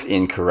both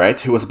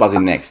incorrect. Who was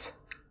buzzing next?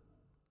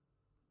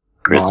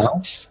 Chris.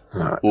 Miles.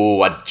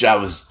 Oh, that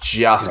was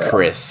just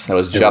Chris. That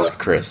was just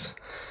Chris.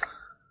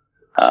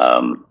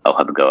 I'll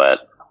have a go at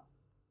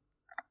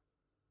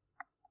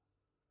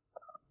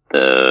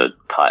the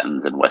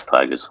Titans and West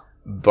Tigers.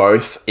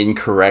 Both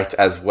incorrect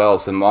as well.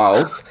 So,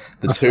 Miles,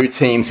 the 2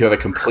 teams who have a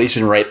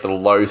completion rate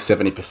below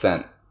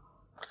 70%.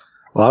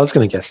 Well, I was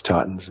going to guess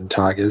Titans and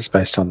Tigers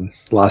based on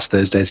last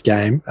Thursday's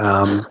game.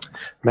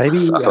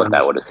 Maybe I thought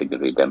that would have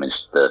significantly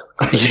damaged the...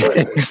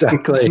 yeah,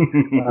 exactly.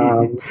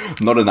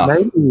 Not enough.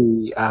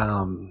 Maybe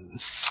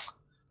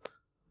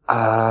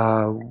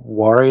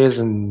Warriors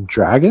and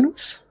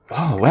Dragons.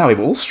 Oh, wow. We've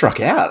all struck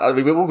out. I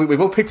mean,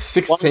 we've all picked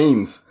 6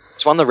 teams.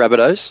 It's one the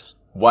Rabbitohs.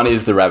 One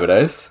is the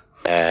Rabbitohs.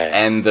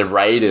 And the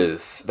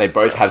Raiders, they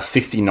both have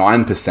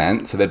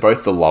 69%, so they're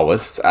both the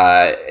lowest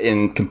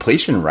in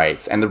completion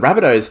rates. And the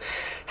Rabbitohs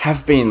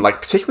have been,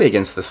 like, particularly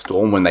against the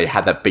Storm when they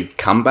had that big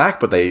comeback,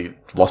 but they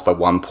lost by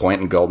 1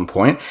 point in Golden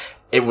Point.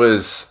 It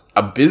was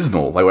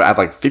abysmal. They were at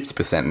like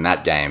 50% in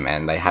that game,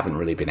 and they haven't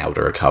really been able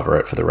to recover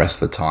it for the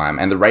rest of the time.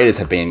 And the Raiders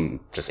have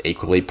been just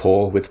equally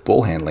poor with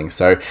ball handling.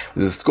 So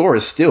the score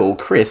is still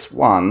Chris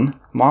 1,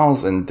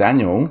 Miles and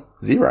Daniel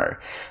 0.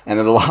 And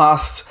then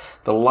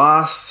the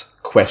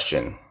last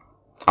question,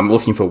 I'm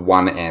looking for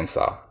one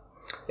answer.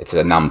 It's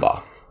a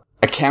number.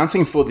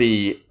 Accounting for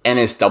the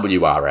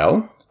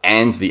NSWRL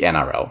and the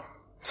NRL,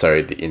 so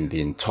in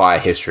the entire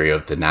history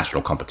of the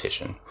national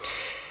competition,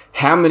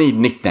 how many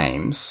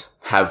nicknames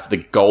have the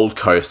Gold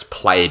Coast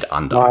played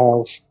under?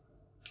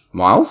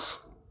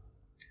 Miles?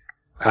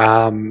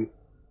 May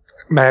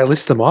I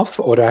list them off,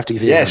 or do I have to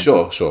give you? Yeah,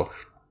 sure.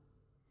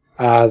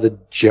 The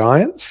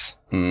Giants,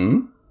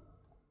 Mm-hmm.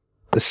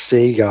 the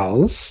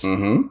Seagulls,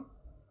 Mm-hmm.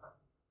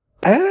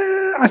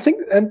 I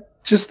think, and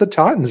just the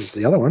Titans is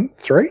the other one.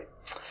 3.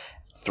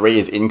 3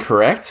 is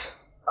incorrect.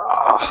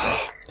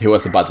 Who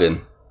wants to buzz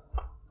in?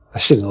 I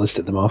shouldn't have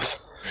listed them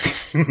off.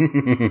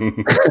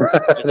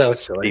 That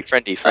was silly.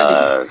 Friendy.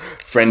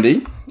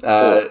 Friendy.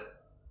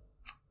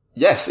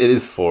 Yes, it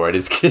is 4. It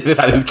is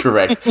that is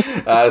correct.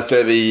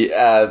 So the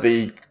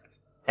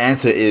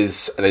answer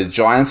is the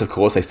Giants. Of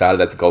course, they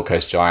started as the Gold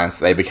Coast Giants.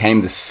 They became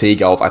the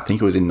Seagulls. I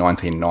think it was in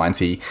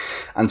 1990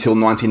 until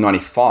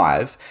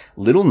 1995.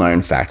 Little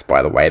known fact,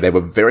 by the way, they were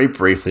very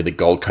briefly the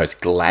Gold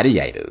Coast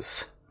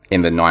Gladiators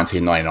in the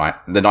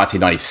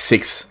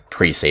 1996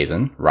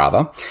 preseason,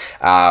 rather.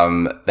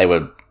 They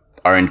were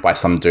owned by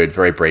some dude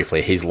very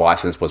briefly. His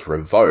license was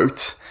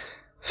revoked.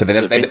 So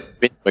then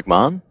Vince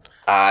McMahon?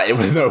 It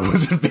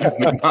wasn't Vince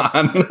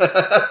McMahon.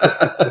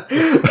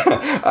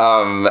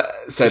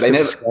 So they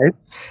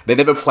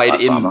never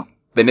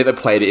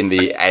played in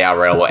the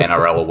ARL or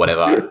NRL or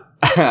whatever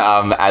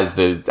as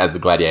the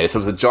Gladiators. So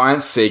it was the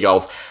Giants,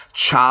 Seagulls,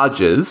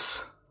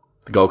 Chargers,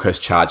 the Gold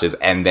Coast Chargers,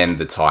 and then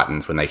the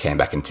Titans when they came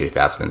back in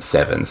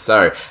 2007.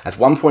 So that's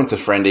 1 point to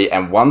Friendy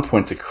and 1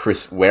 point to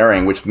Chris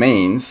Waring, which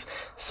means,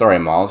 sorry,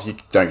 Miles, you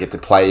don't get to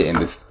play in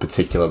this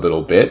particular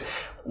little bit.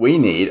 We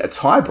need a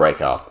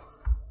tiebreaker.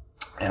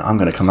 And I'm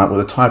going to come up with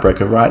a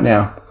tiebreaker right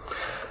now.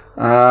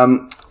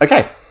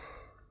 Okay.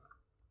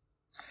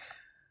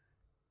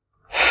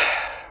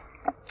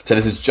 So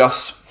this is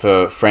just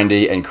for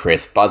Friendy and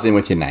Chris. Buzz in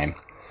with your name.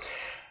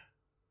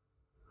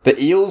 The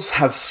Eels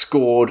have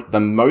scored the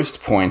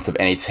most points of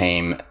any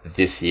team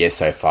this year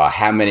so far.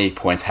 How many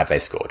points have they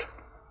scored?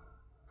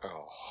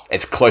 Oh.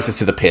 It's closest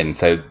to the pin,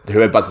 so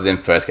whoever buzzes in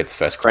first gets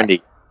first crack.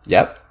 Friendy.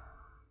 Yep.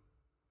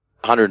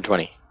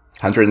 120.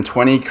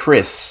 120.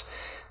 Chris,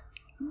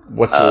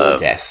 what's your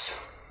guess?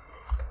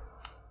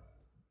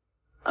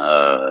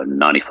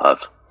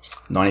 95.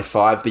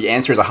 95. The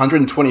answer is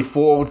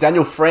 124.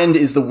 Daniel Friend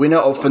is the winner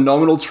of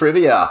Phenomenal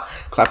Trivia.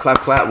 Clap, clap,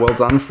 clap. Well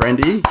done,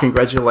 Friendy.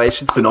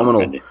 Congratulations.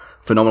 Phenomenal.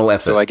 Phenomenal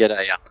effort. Do I get a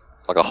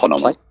hot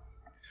plate?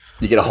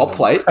 You get a hot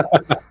plate?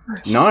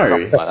 No.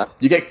 Something like that.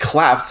 You get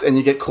clapped and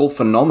you get called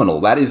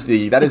phenomenal. That is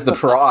the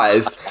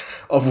prize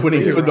of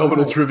winning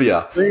Phenomenal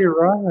Trivia. You're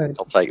right.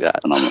 I'll take that.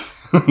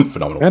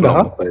 Phenomenal. And a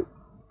hot plate.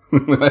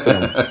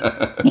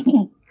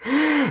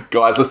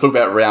 Guys, let's talk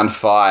about round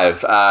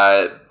 5.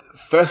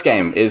 First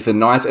game is the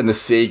Knights and the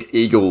Sea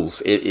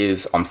Eagles. It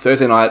is on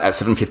Thursday night at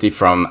 7:50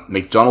 from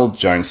McDonald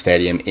Jones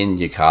Stadium in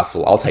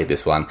Newcastle. I'll take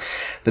this one.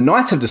 The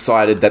Knights have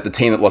decided that the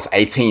team that lost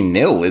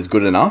 18-0 is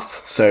good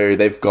enough, so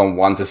they've gone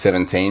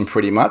 1-17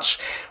 pretty much,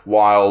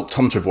 while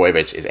Tom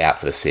Trbojevic is out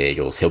for the Sea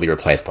Eagles. He'll be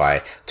replaced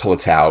by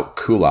Tolutau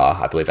Kula.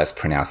 I believe that's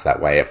pronounced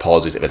that way.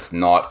 Apologies if it's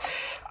not.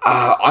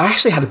 I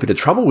actually had a bit of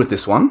trouble with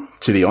this one,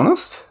 to be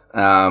honest.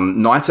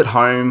 Knights at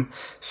home,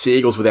 Sea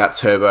Eagles without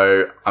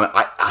Turbo.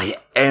 I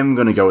am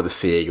going to go with the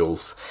Sea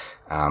Eagles,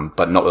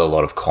 but not with a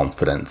lot of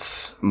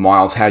confidence.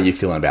 Miles, how are you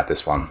feeling about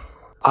this one?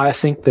 I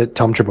think that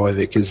Tom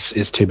Trbojevic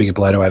is too big a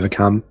blow to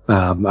overcome.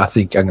 I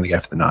think I'm going to go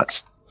for the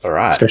Knights. All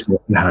right. Especially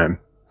at home.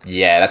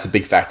 Yeah, that's a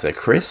big factor.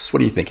 Chris,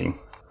 what are you thinking?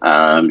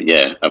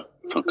 It's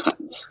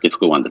a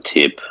difficult one to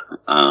tip.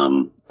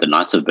 The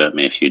Knights have burnt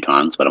me a few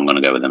times, but I'm going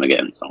to go with them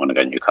again. So I'm going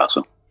to go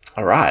Newcastle.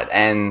 All right.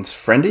 And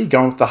Friendy,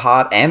 going with the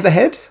heart and the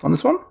head on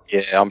this one?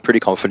 Yeah, I'm pretty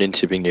confident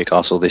tipping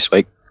Newcastle this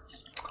week.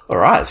 All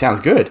right.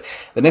 Sounds good.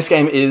 The next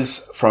game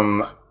is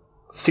from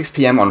 6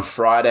 p.m. on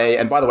Friday.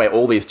 And by the way,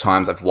 all these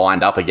times have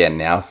lined up again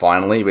now,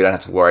 finally. We don't have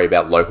to worry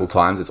about local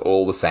times. It's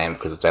all the same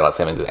because Daylight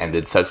Savings has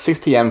ended. So it's 6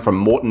 p.m. from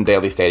Moreton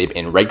Daily Stadium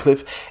in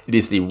Redcliffe. It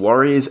is the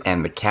Warriors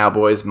and the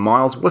Cowboys.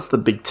 Miles, what's the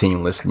big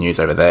team list news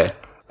over there?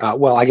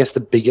 Well, I guess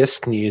the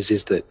biggest news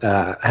is that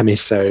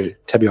Hamiso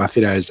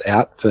Tabuai-Fidow is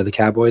out for the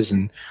Cowboys,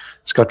 and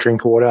Scott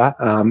Drinkwater,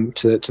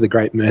 to the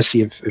great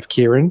mercy of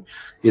Kieran,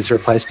 is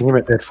replacing him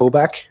at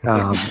fullback.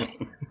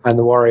 And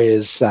the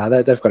Warriors,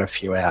 they've got a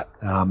few out.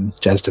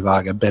 Jazz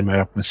Tavaga, Ben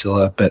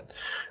Murdoch-Masila, but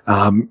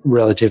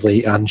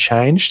relatively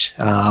unchanged.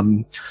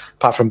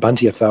 Apart from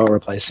Bunty Afoa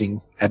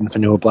replacing Adam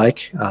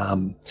Fanua-Blake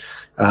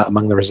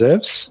among the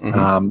reserves.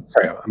 I'm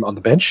on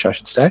the bench, I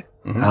should say.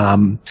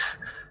 Mm-hmm.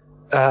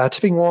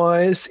 Tipping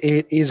wise,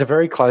 it is a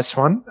very close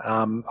one.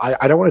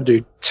 I don't want to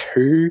do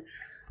too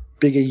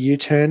big a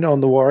U-turn on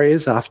the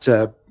Warriors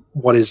after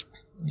what is,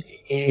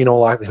 in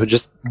all likelihood,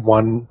 just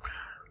one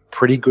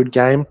pretty good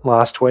game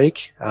last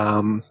week.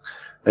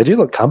 They do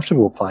look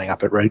comfortable playing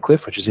up at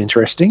Redcliffe, which is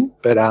interesting.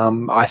 But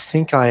I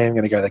think I am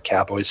going to go the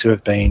Cowboys, who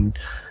have been,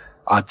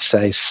 I'd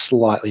say,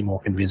 slightly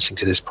more convincing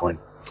to this point.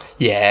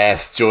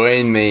 Yes,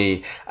 join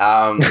me.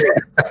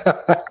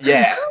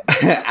 Yeah,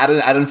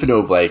 Adam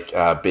Fanua-Blake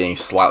being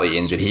slightly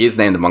injured. He is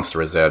named amongst the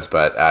reserves,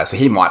 but so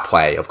he might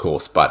play, of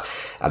course, but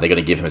they're going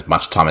to give him as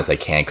much time as they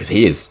can because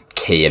he is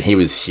key and he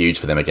was huge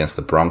for them against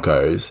the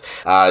Broncos.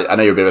 I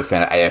know you're a bit of a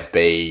fan of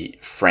AFB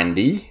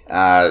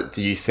Friendy.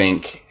 Do you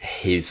think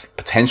his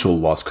potential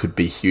loss could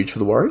be huge for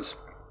the Warriors?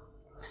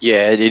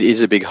 Yeah, it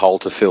is a big hole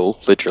to fill,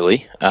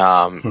 literally.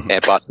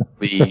 But I'll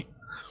be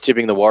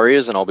tipping the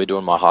Warriors and I'll be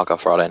doing my haka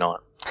Friday night.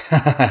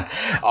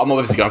 I'm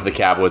obviously going for the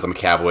Cowboys. I'm a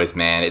Cowboys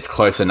man. It's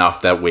close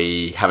enough that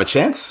we have a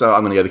chance, so I'm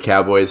going to go the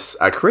Cowboys.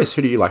 Chris,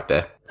 who do you like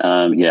there?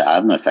 I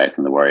have no faith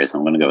in the Warriors.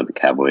 I'm going to go with the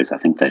Cowboys. I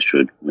think they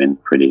should win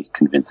pretty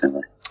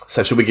convincingly.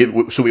 So should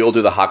we all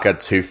do the haka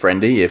to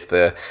Friendy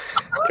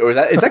or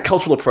is that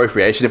cultural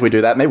appropriation if we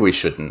do that? Maybe we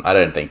shouldn't. I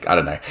don't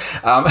know.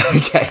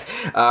 Okay.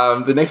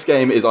 The next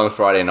game is on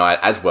Friday night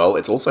as well.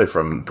 It's also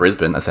from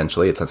Brisbane,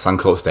 essentially. It's at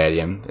Suncorp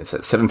Stadium. It's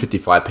at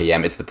 7:55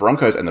 p.m. It's the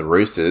Broncos and the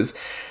Roosters.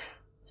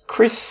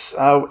 Chris,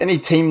 any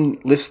team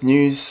list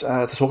news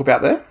to talk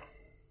about there?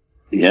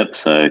 Yep,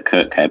 so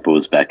Kurt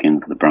Capewell's back in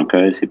for the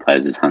Broncos. He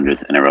plays his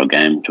 100th NRL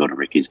game. Jordan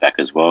Rickey's back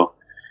as well.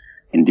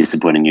 In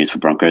disappointing news for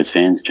Broncos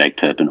fans, Jake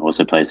Turpin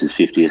also plays his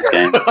 50th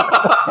game.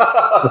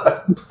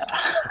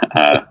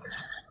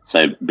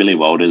 So Billy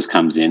Walters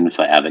comes in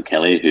for Albert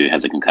Kelly, who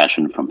has a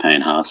concussion from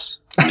Payne Haas.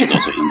 And he's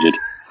also injured.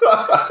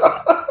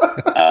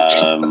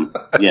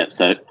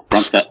 So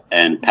Bronx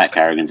and Pat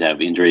Carrigan's out of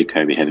injury.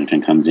 Kobe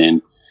Hetherington comes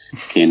in.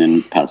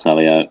 Keenan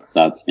Patsalia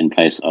starts in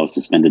place of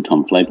suspended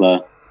Tom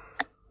Flegler.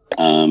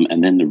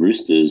 And then the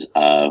Roosters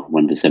are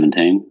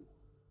 1-17.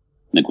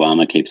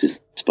 Nguama keeps his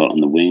spot on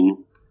the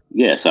wing.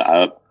 Yeah, so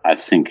I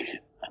think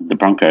the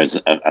Broncos,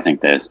 I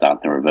think they're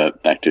starting to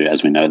revert back to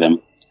as we know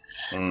them.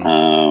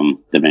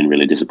 They've been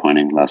really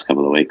disappointing last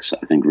couple of weeks.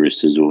 I think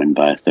Roosters will win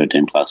by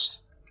 13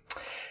 plus.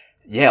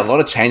 Yeah, a lot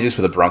of changes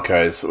for the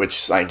Broncos,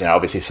 which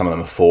obviously some of them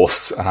are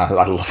forced.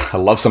 I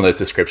love some of those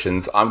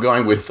descriptions. I'm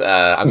going with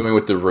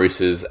the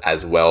Roosters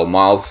as well.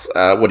 Miles,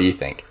 what do you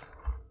think?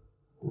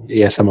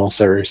 Yes, I'm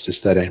also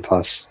Roosters 13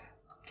 plus.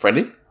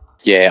 Freddie?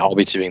 Yeah, I'll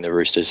be tipping the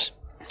Roosters.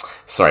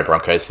 Sorry,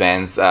 Broncos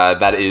fans.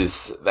 Actually,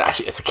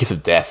 it's a kiss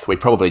of death. We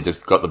probably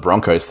just got the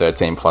Broncos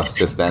 13 plus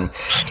just then.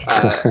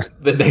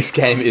 The next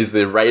game is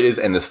the Raiders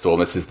and the Storm.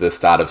 This is the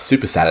start of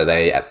Super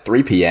Saturday at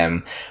 3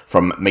 p.m.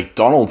 from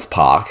McDonald's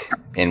Park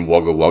in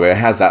Wagga Wagga.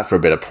 How's that for a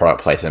bit of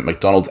product placement?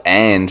 McDonald's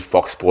and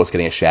Fox Sports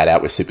getting a shout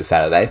out with Super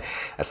Saturday.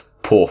 That's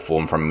poor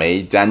form from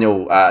me.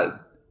 Daniel,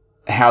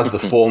 how's the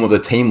form of the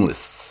team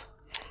lists?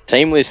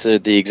 Team lists are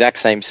the exact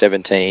same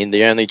 17.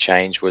 The only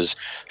change was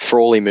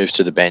Frawley moves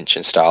to the bench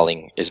and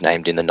Starling is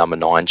named in the number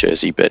 9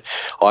 jersey. But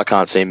I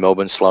can't see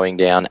Melbourne slowing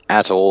down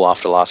at all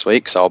after last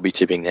week, so I'll be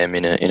tipping them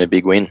in a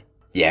big win.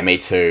 Yeah, me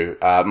too.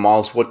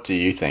 Miles, what do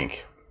you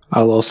think?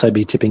 I'll also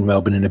be tipping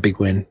Melbourne in a big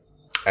win.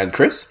 And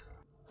Chris?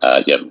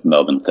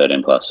 Melbourne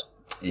 13 plus.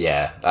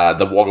 Yeah,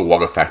 the Wagga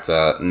Wagga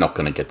factor, not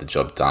going to get the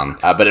job done.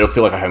 But it'll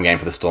feel like a home game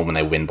for the Storm when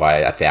they win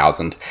by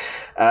 1,000.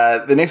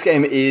 The next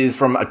game is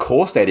from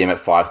Accor Stadium at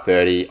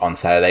 5:30 on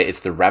Saturday. It's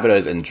the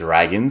Rabbitohs and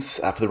Dragons.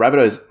 For the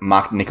Rabbitohs,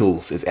 Mark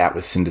Nichols is out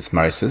with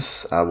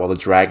syndesmosis, while the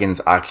Dragons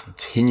are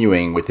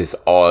continuing with this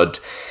odd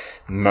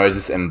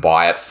Moses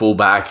Mbai at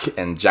fullback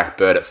and Jack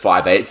Bird at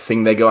 5'8"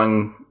 thing they're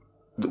going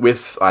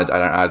with.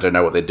 I don't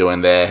know what they're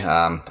doing there.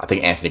 I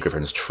think Anthony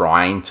Griffin's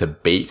trying to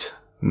beat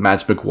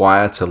Madge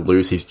Maguire to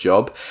lose his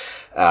job.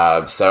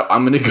 So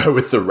I'm going to go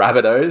with the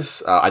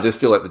Rabbitohs. I just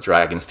feel like the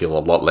Dragons feel a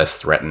lot less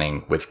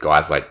threatening with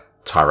guys like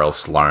Tyrell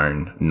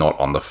Sloan not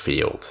on the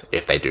field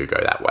if they do go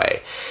that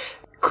way.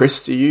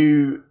 Chris, do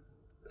you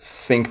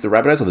think the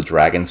Rabbitohs or the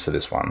Dragons for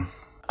this one?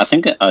 I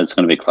think it's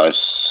going to be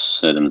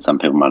closer than some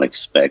people might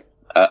expect.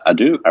 I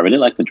really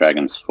like the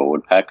Dragons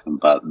forward pack,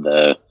 but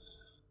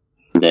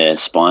their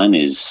spine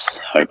is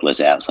hopeless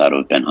outside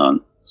of Ben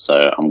Hunt.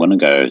 So I'm going to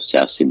go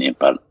South Sydney,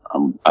 but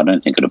I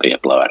don't think it'll be a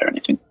blowout or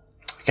anything.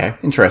 Okay,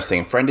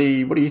 interesting.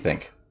 Friendy, what do you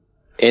think?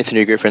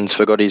 Anthony Griffin's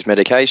forgot his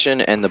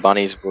medication and the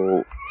bunnies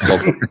will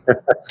log him.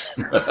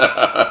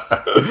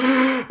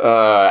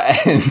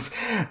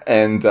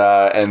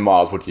 And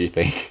Miles, what do you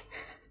think?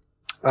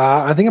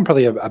 I think I'm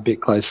probably a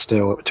bit close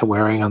to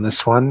wearing on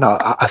this one.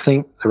 I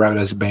think the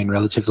Rabbitohs have been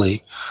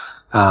relatively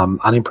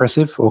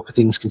unimpressive, all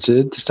things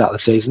considered, to start the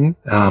season.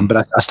 But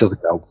I still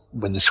think they'll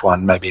win this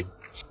one, maybe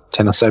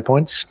 10 or so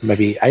points,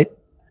 maybe 8.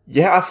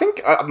 Yeah, I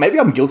think maybe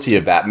I'm guilty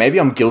of that. Maybe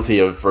I'm guilty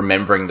of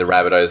remembering the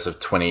Rabbitohs of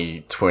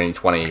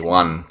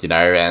 2021,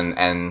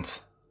 and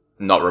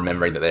not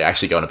remembering that they're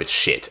actually going a bit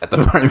shit at the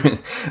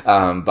moment.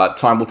 But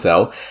time will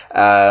tell.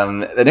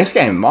 The next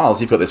game,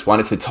 Miles, you've got this one.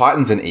 It's the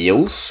Titans and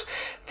Eels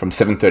from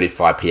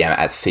 7:35 p.m.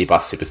 at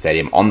Cbus Super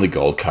Stadium on the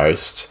Gold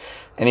Coast.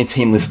 Any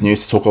team list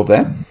news to talk of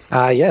there?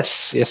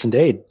 Yes,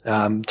 indeed.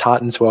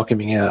 Titans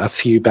welcoming a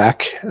few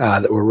back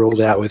that were ruled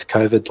out with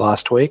COVID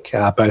last week.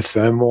 Both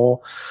Fermor,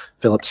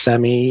 Philip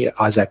Sammy,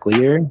 Isaac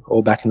Lear,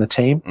 all back in the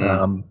team.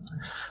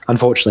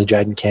 Unfortunately,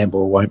 Jaden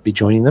Campbell won't be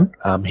joining them.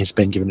 He's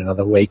been given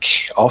another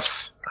week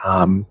off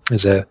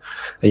as a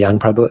young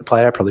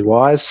player, probably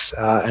wise.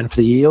 And for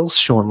the Eels,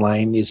 Sean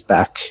Lane is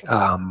back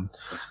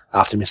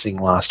after missing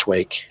last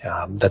week.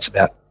 That's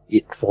about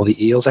it for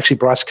the Eels. Actually,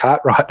 Bryce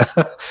Cartwright,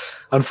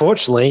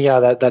 unfortunately,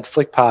 that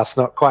flick pass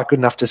not quite good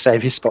enough to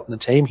save his spot in the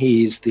team.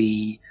 He is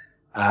the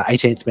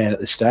 18th man at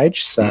this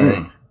stage,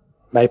 so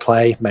may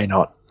play, may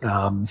not.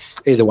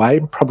 Either way,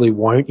 probably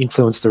won't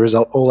influence the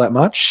result all that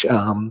much.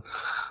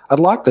 I'd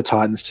like the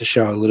Titans to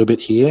show a little bit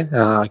here,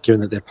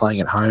 given that they're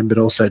playing at home, but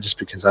also just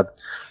because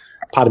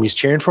part of me is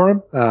cheering for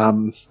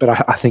them.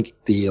 But I think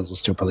the Eels will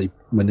still probably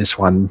win this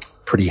one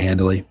pretty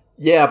handily.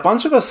 Yeah, a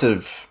bunch of us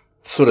have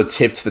sort of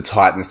tipped the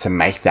Titans to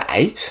make the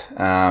 8.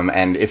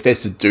 And if they're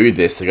to do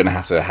this, they're going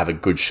to have a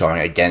good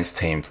showing against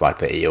teams like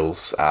the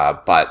Eels.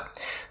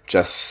 But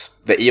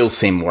just the Eels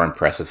seem more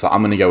impressive, so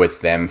I'm going to go with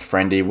them.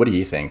 Friendy, what do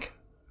you think?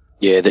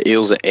 Yeah, the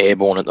Eels are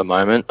airborne at the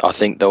moment. I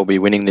think they'll be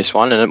winning this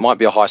one, and it might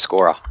be a high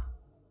scorer.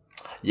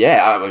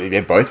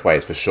 Yeah, both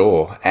ways for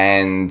sure.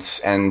 And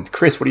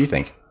Chris, what do you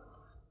think?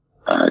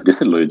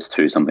 This alludes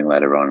to something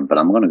later on, but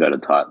I'm going to go to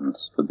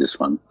Titans for this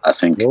one. I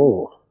think,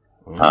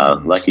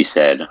 like you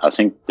said, I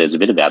think there's a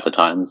bit about the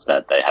Titans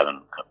that they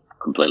haven't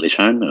completely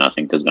shown, and I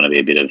think there's going to be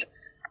a bit of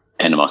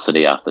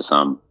animosity after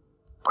some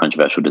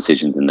controversial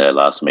decisions in their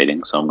last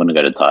meeting. So I'm going to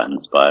go to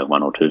Titans by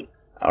 1 or 2.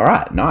 All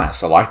right,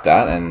 nice. I like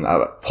that, and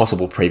a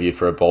possible preview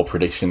for a bold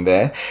prediction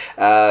there.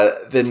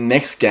 The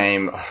next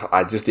game,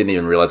 I just didn't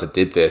even realize I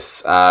did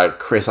this.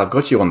 Chris, I've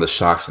got you on the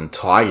Sharks and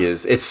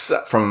Tigers. It's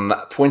from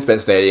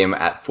PointsBet Stadium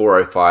at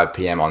 4:05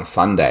 p.m. on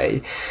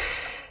Sunday.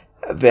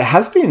 There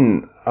has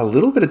been a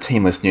little bit of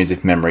team list news,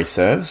 if memory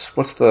serves.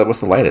 What's the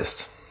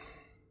latest?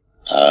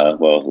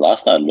 Well,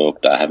 last I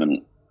looked, I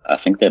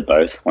think they're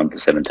both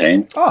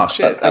 1-17. Oh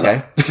shit!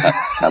 Okay.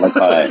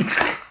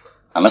 Talakai,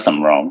 unless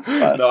I'm wrong.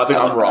 No, I think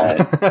I'm wrong.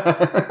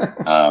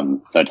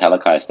 So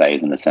Talakai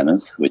stays in the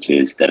centres, which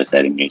is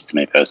devastating news to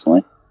me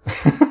personally.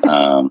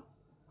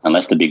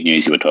 Unless the big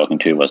news you were talking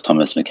to was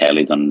Thomas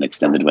McHaley's on an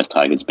extended West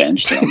Tigers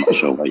bench, then I'm not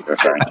sure what you're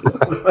referring to.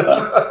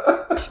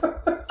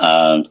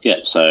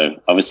 So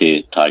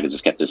obviously Tigers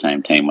have kept the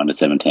same team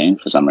 1-17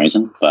 for some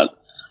reason, but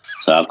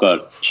so I've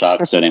got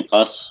Sharks 13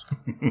 plus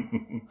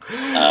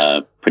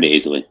pretty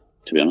easily,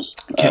 to be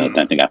honest. I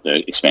don't think I have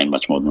to expand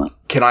much more than that.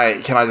 Can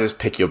I just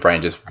pick your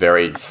brain just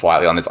very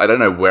slightly on this? I don't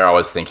know where I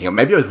was thinking, or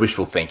maybe I was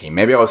wishful thinking.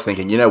 Maybe I was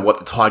thinking, you know what,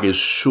 the Tigers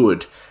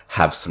should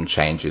have some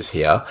changes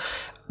here.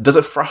 Does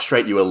it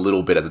frustrate you a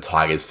little bit as a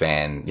Tigers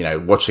fan,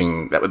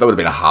 watching that would have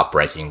been a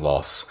heartbreaking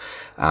loss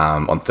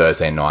on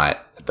Thursday night,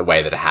 the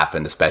way that it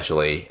happened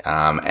especially,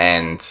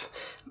 and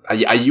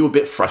are you a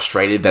bit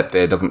frustrated that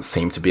there doesn't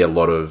seem to be a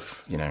lot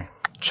of,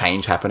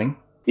 change happening?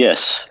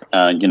 Yes.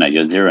 You're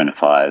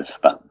 0-5,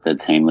 but the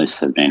team list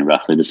has been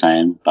roughly the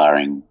same,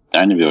 barring the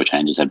only real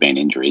changes have been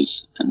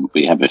injuries, and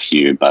we have a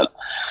few, but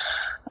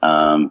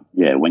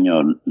when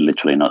you're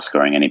literally not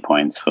scoring any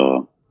points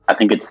I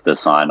think it's the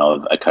sign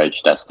of a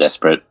coach that's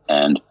desperate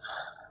and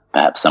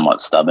perhaps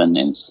somewhat stubborn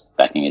in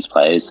backing his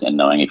players and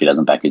knowing if he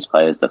doesn't back his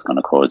players, that's going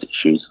to cause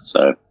issues.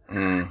 So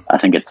I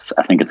think it's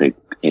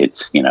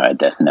a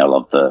death knell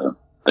of the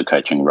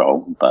coaching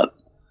role. But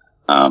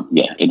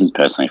it is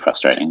personally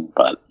frustrating.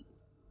 But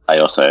I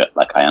also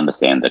I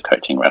understand the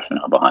coaching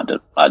rationale behind it.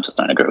 I just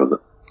don't agree with it.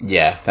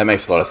 Yeah, that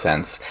makes a lot of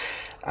sense.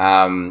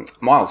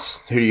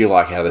 Miles, who do you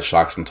like out of the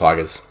Sharks and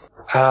Tigers?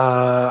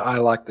 I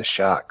like the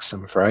Sharks,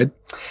 I'm afraid.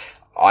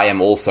 I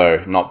am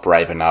also not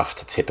brave enough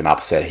to tip an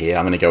upset here.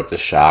 I'm going to go with the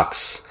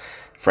Sharks.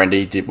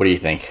 Friendy, what do you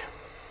think?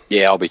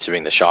 Yeah, I'll be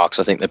tipping the Sharks.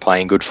 I think they're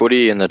playing good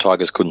footy and the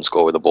Tigers couldn't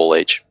score with a ball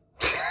each.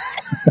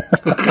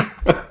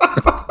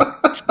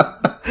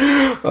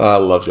 I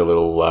love your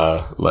little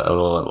I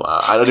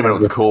don't even know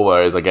what to call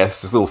those, I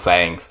guess. Just little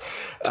sayings.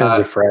 Turns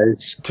of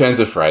phrase.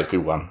 Turns of phrase,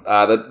 good one.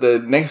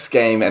 The next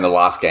game and the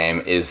last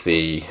game is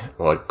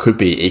it could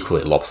be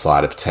equally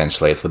lopsided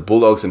potentially. It's the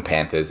Bulldogs and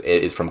Panthers.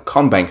 It is from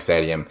CommBank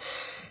Stadium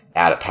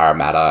out at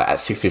Parramatta at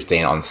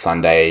 6:15 on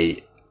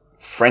Sunday.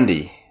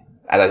 Friendy,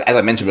 as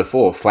I mentioned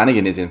before,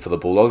 Flanagan is in for the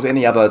Bulldogs.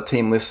 Any other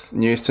team list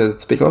news to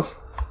speak of?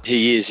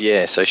 He is,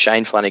 yeah. So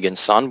Shane Flanagan's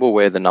son will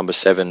wear the number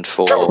 7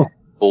 for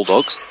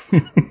Bulldogs.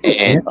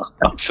 And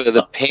for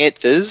the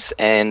Panthers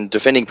and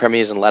defending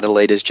premiers and ladder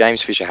leaders,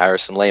 James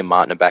Fisher-Harris and Liam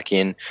Martin are back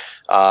in.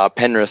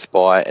 Penrith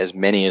by as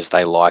many as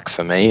they like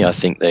for me. I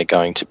think they're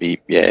going to be,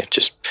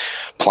 just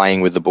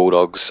playing with the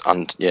Bulldogs.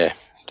 They're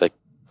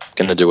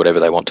going to do whatever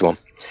they want to them.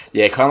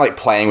 Yeah, kind of like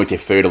playing with your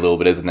food a little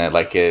bit, isn't it?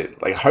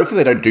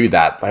 Hopefully they don't do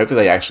that.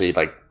 Hopefully they actually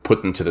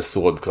put them to the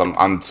sword, because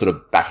I'm sort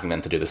of backing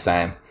them to do the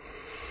same.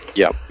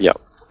 Yep.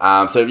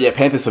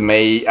 Panthers for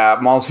me.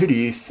 Miles, who do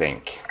you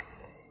think?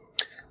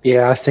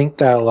 Yeah, I think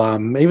they'll.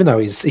 Even though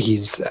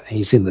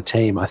he's in the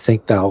team, I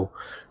think they'll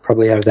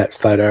probably have that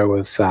photo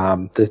of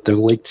the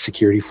leaked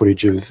security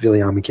footage of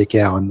Viliame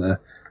Kikau and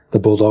the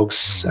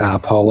Bulldogs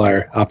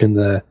polo up on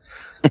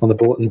the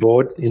bulletin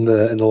board in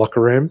the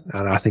locker room,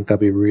 and I think they'll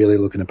be really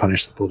looking to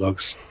punish the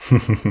Bulldogs.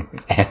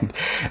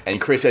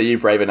 and Chris, are you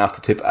brave enough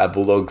to tip a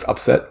Bulldogs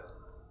upset?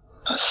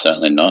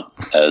 Certainly not.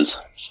 As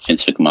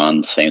Vince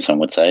McMahon's theme song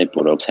would say,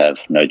 Bulldogs have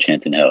no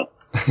chance in hell.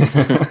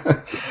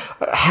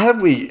 How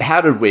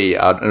did we,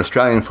 an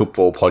Australian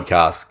football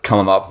podcast,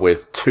 come up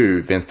with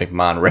 2 Vince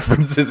McMahon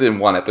references in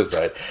one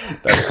episode?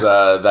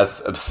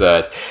 That's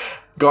absurd.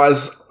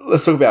 Guys,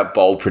 let's talk about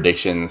bold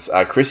predictions.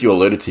 Chris, you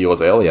alluded to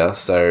yours earlier,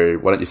 so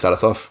why don't you start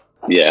us off?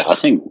 Yeah,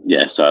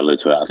 so I alluded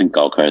to it. I think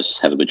Gold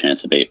Coast have a good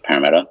chance to beat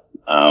Parramatta.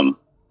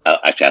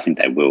 Actually, I think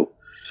they will.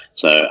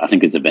 So I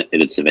think it's a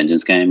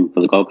vengeance game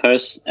for the Gold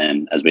Coast,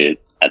 and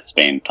that's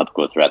been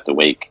topical throughout the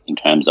week in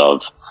terms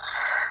of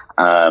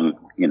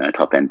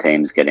top-end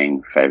teams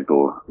getting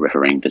favourable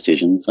refereeing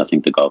decisions. I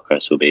think the Gold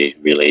Coast will be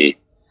really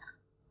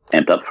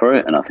amped up for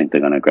it, and I think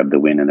they're going to grab the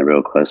win in a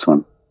real close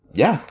one.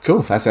 Yeah,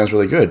 cool. That sounds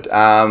really good.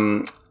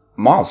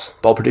 Miles,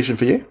 bold prediction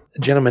for you?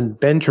 Gentlemen,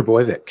 Ben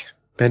Trbojevic.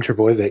 Ben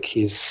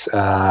Trbojevic is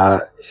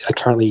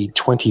currently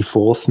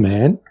 24th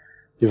man,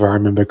 if I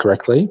remember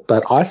correctly.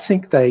 But I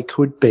think they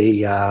could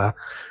be the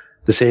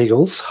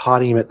Seagulls,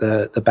 hiding him at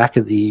the back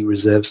of the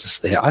reserves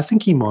list there. I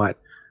think he might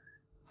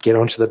get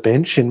onto the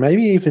bench and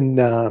maybe even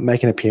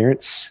make an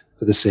appearance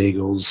for the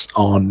Seagulls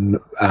on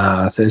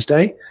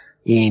Thursday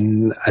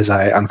as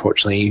I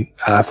unfortunately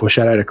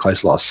foreshadowed a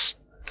close loss.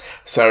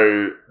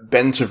 So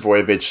Ben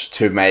Trbojevic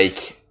to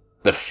make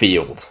the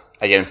field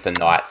against the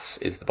Knights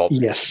is the bold.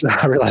 Yes,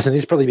 I realise I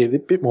need to probably be a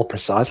bit more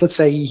precise. Let's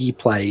say he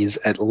plays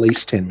at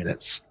least 10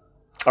 minutes.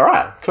 All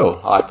right, cool.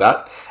 I like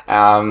that.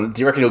 Do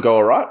you reckon he'll go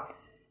all right?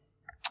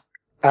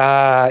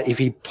 If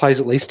he plays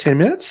at least 10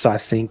 minutes, I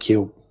think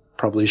he'll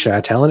probably show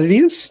how talented he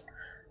is.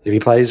 If he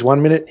plays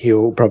 1 minute,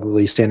 he'll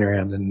probably stand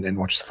around and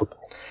watch the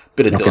football.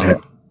 Bit of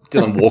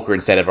Dylan Walker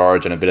instead of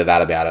Origin, a bit of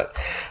that about it.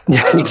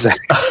 Yeah,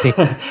 exactly.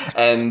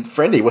 And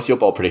Friendy, what's your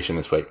bold prediction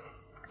this week?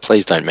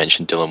 Please don't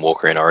mention Dylan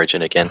Walker in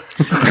Origin again.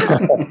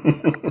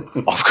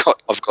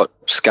 I've got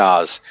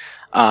scars.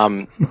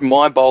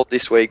 My bold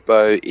this week,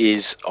 Bo,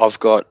 is I've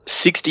got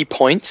 60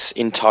 points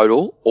in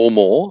total or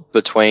more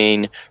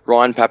between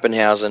Ryan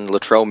Pappenhausen,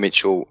 Latrell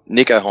Mitchell,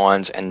 Nico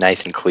Hines, and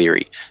Nathan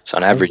Cleary. So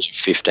an average of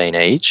 15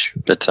 each,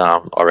 but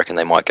I reckon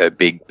they might go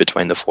big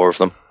between the four of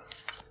them.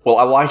 Well,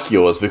 I like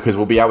yours because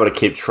we'll be able to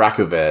keep track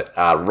of it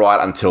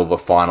right until the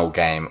final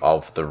game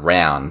of the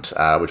round,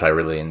 which I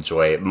really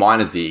enjoy.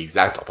 Mine is the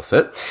exact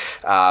opposite.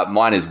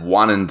 Mine is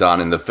one and done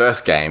in the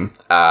first game.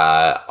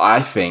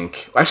 I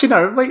think... Actually,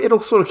 no, it'll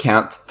sort of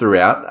count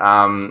throughout.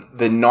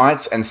 The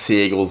Knights and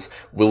Sea Eagles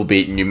will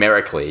be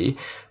numerically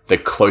the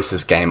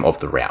closest game of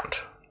the round.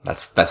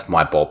 That's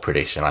my bold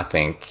prediction. I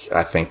think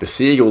the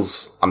Sea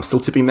Eagles, I'm still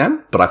tipping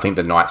them, but I think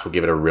the Knights will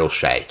give it a real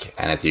shake.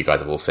 And as you guys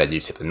have all said,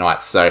 you've tipped the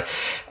Knights. So,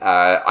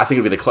 I think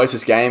it'll be the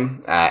closest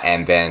game.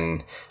 And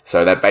then,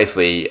 so that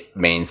basically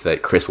means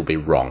that Chris will be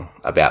wrong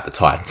about the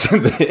Titans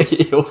and the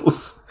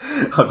Eagles.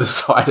 I've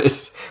decided.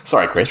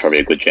 Sorry, Chris. Probably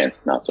a good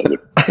chance. No, it's all good.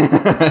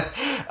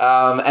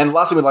 And the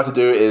last thing we'd like to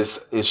do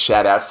is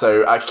shout out.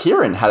 So,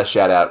 Kieran had a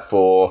shout out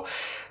for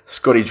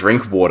Scotty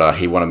Drinkwater.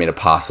 He wanted me to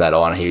pass that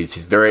on. He's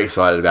very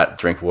excited about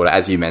Drinkwater.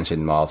 As you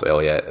mentioned, Miles,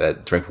 earlier,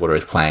 Drinkwater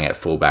is playing at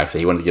fullback, so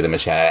he wanted to give them a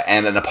shout out.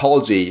 And an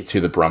apology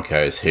to the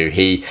Broncos, who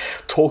he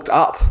talked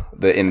up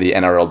in the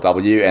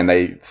NRLW, and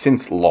they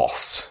since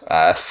lost.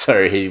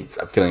 So he's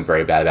feeling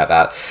very bad about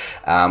that.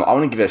 I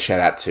want to give a shout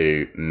out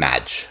to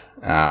Madge.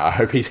 I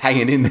hope he's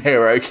hanging in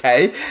there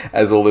okay,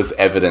 as all this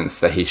evidence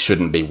that he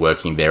shouldn't be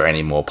working there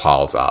anymore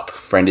piles up.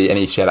 Friendy,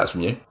 any shout-outs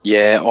from you?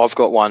 Yeah, I've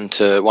got one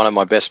to one of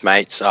my best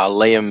mates,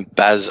 Liam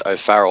Baz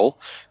O'Farrell,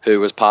 who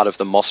was part of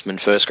the Mossman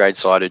first grade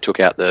side who took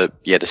out the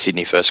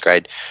Sydney first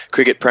grade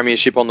cricket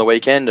premiership on the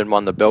weekend and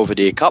won the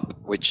Belvedere Cup,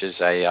 which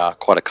is a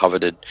quite a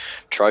coveted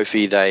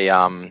trophy.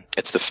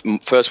 It's the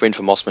first win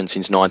for Mossman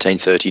since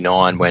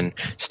 1939 when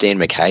Stan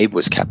McCabe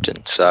was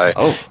captain. So,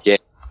 yeah.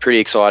 Pretty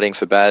exciting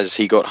for Baz.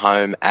 He got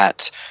home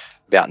at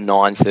about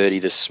 9:30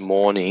 this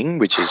morning,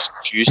 which is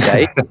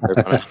Tuesday.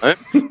 Everyone at home.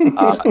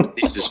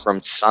 This is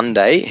from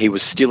Sunday. He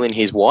was still in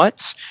his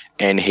whites,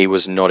 and he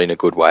was not in a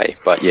good way.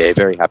 But yeah,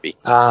 very happy.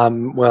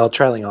 Well,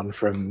 trailing on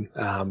from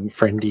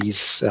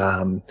Friendy's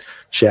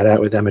shout out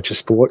with amateur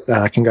sport,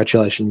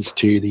 congratulations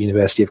to the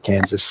University of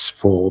Kansas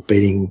for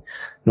beating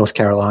North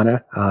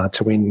Carolina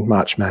to win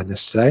March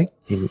Madness today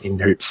in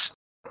hoops.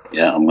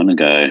 Yeah, I'm going to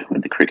go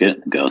with the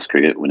cricket, the girls'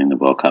 cricket, winning the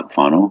World Cup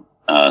final.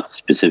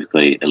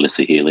 Specifically,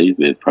 Alyssa Healy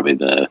with probably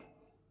the,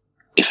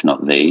 if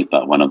not the,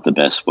 but one of the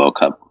best World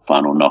Cup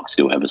final knocks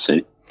you'll ever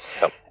see.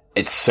 Yep.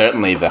 It's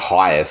certainly the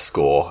highest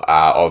score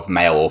of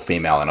male or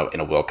female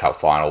in a World Cup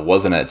final,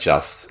 wasn't it?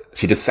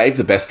 She just saved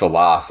the best for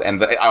last.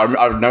 And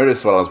I've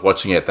noticed when I was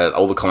watching it that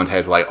all the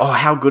commentators were like, "Oh,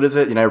 how good is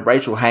it? You know,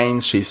 Rachel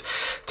Haynes, she's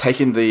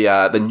taken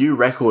the new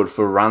record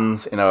for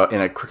runs in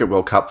a Cricket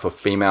World Cup for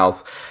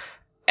females."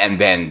 And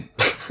then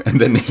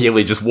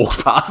Healy just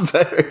walked past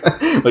her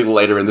like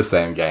later in the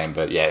same game.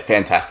 But yeah,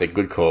 fantastic,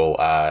 good call.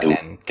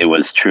 It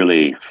was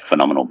truly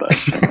phenomenal, but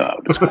I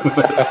would describe it.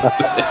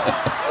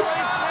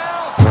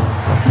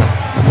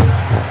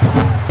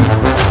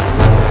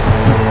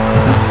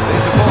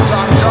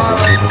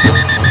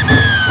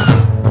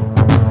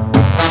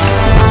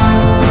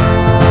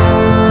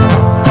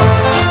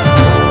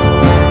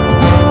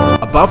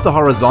 Above the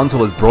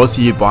Horizontal is brought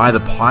to you by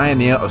the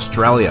Pioneer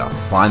Australia.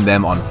 Find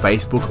them on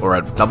Facebook or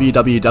at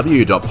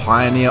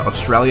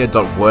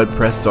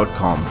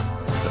www.pioneeraustralia.wordpress.com.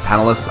 The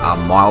panelists are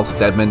Miles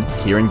Steadman,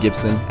 Kieran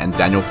Gibson, and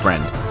Daniel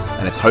Friend,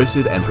 and it's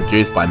hosted and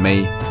produced by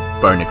me,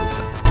 Bo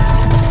Nicholson.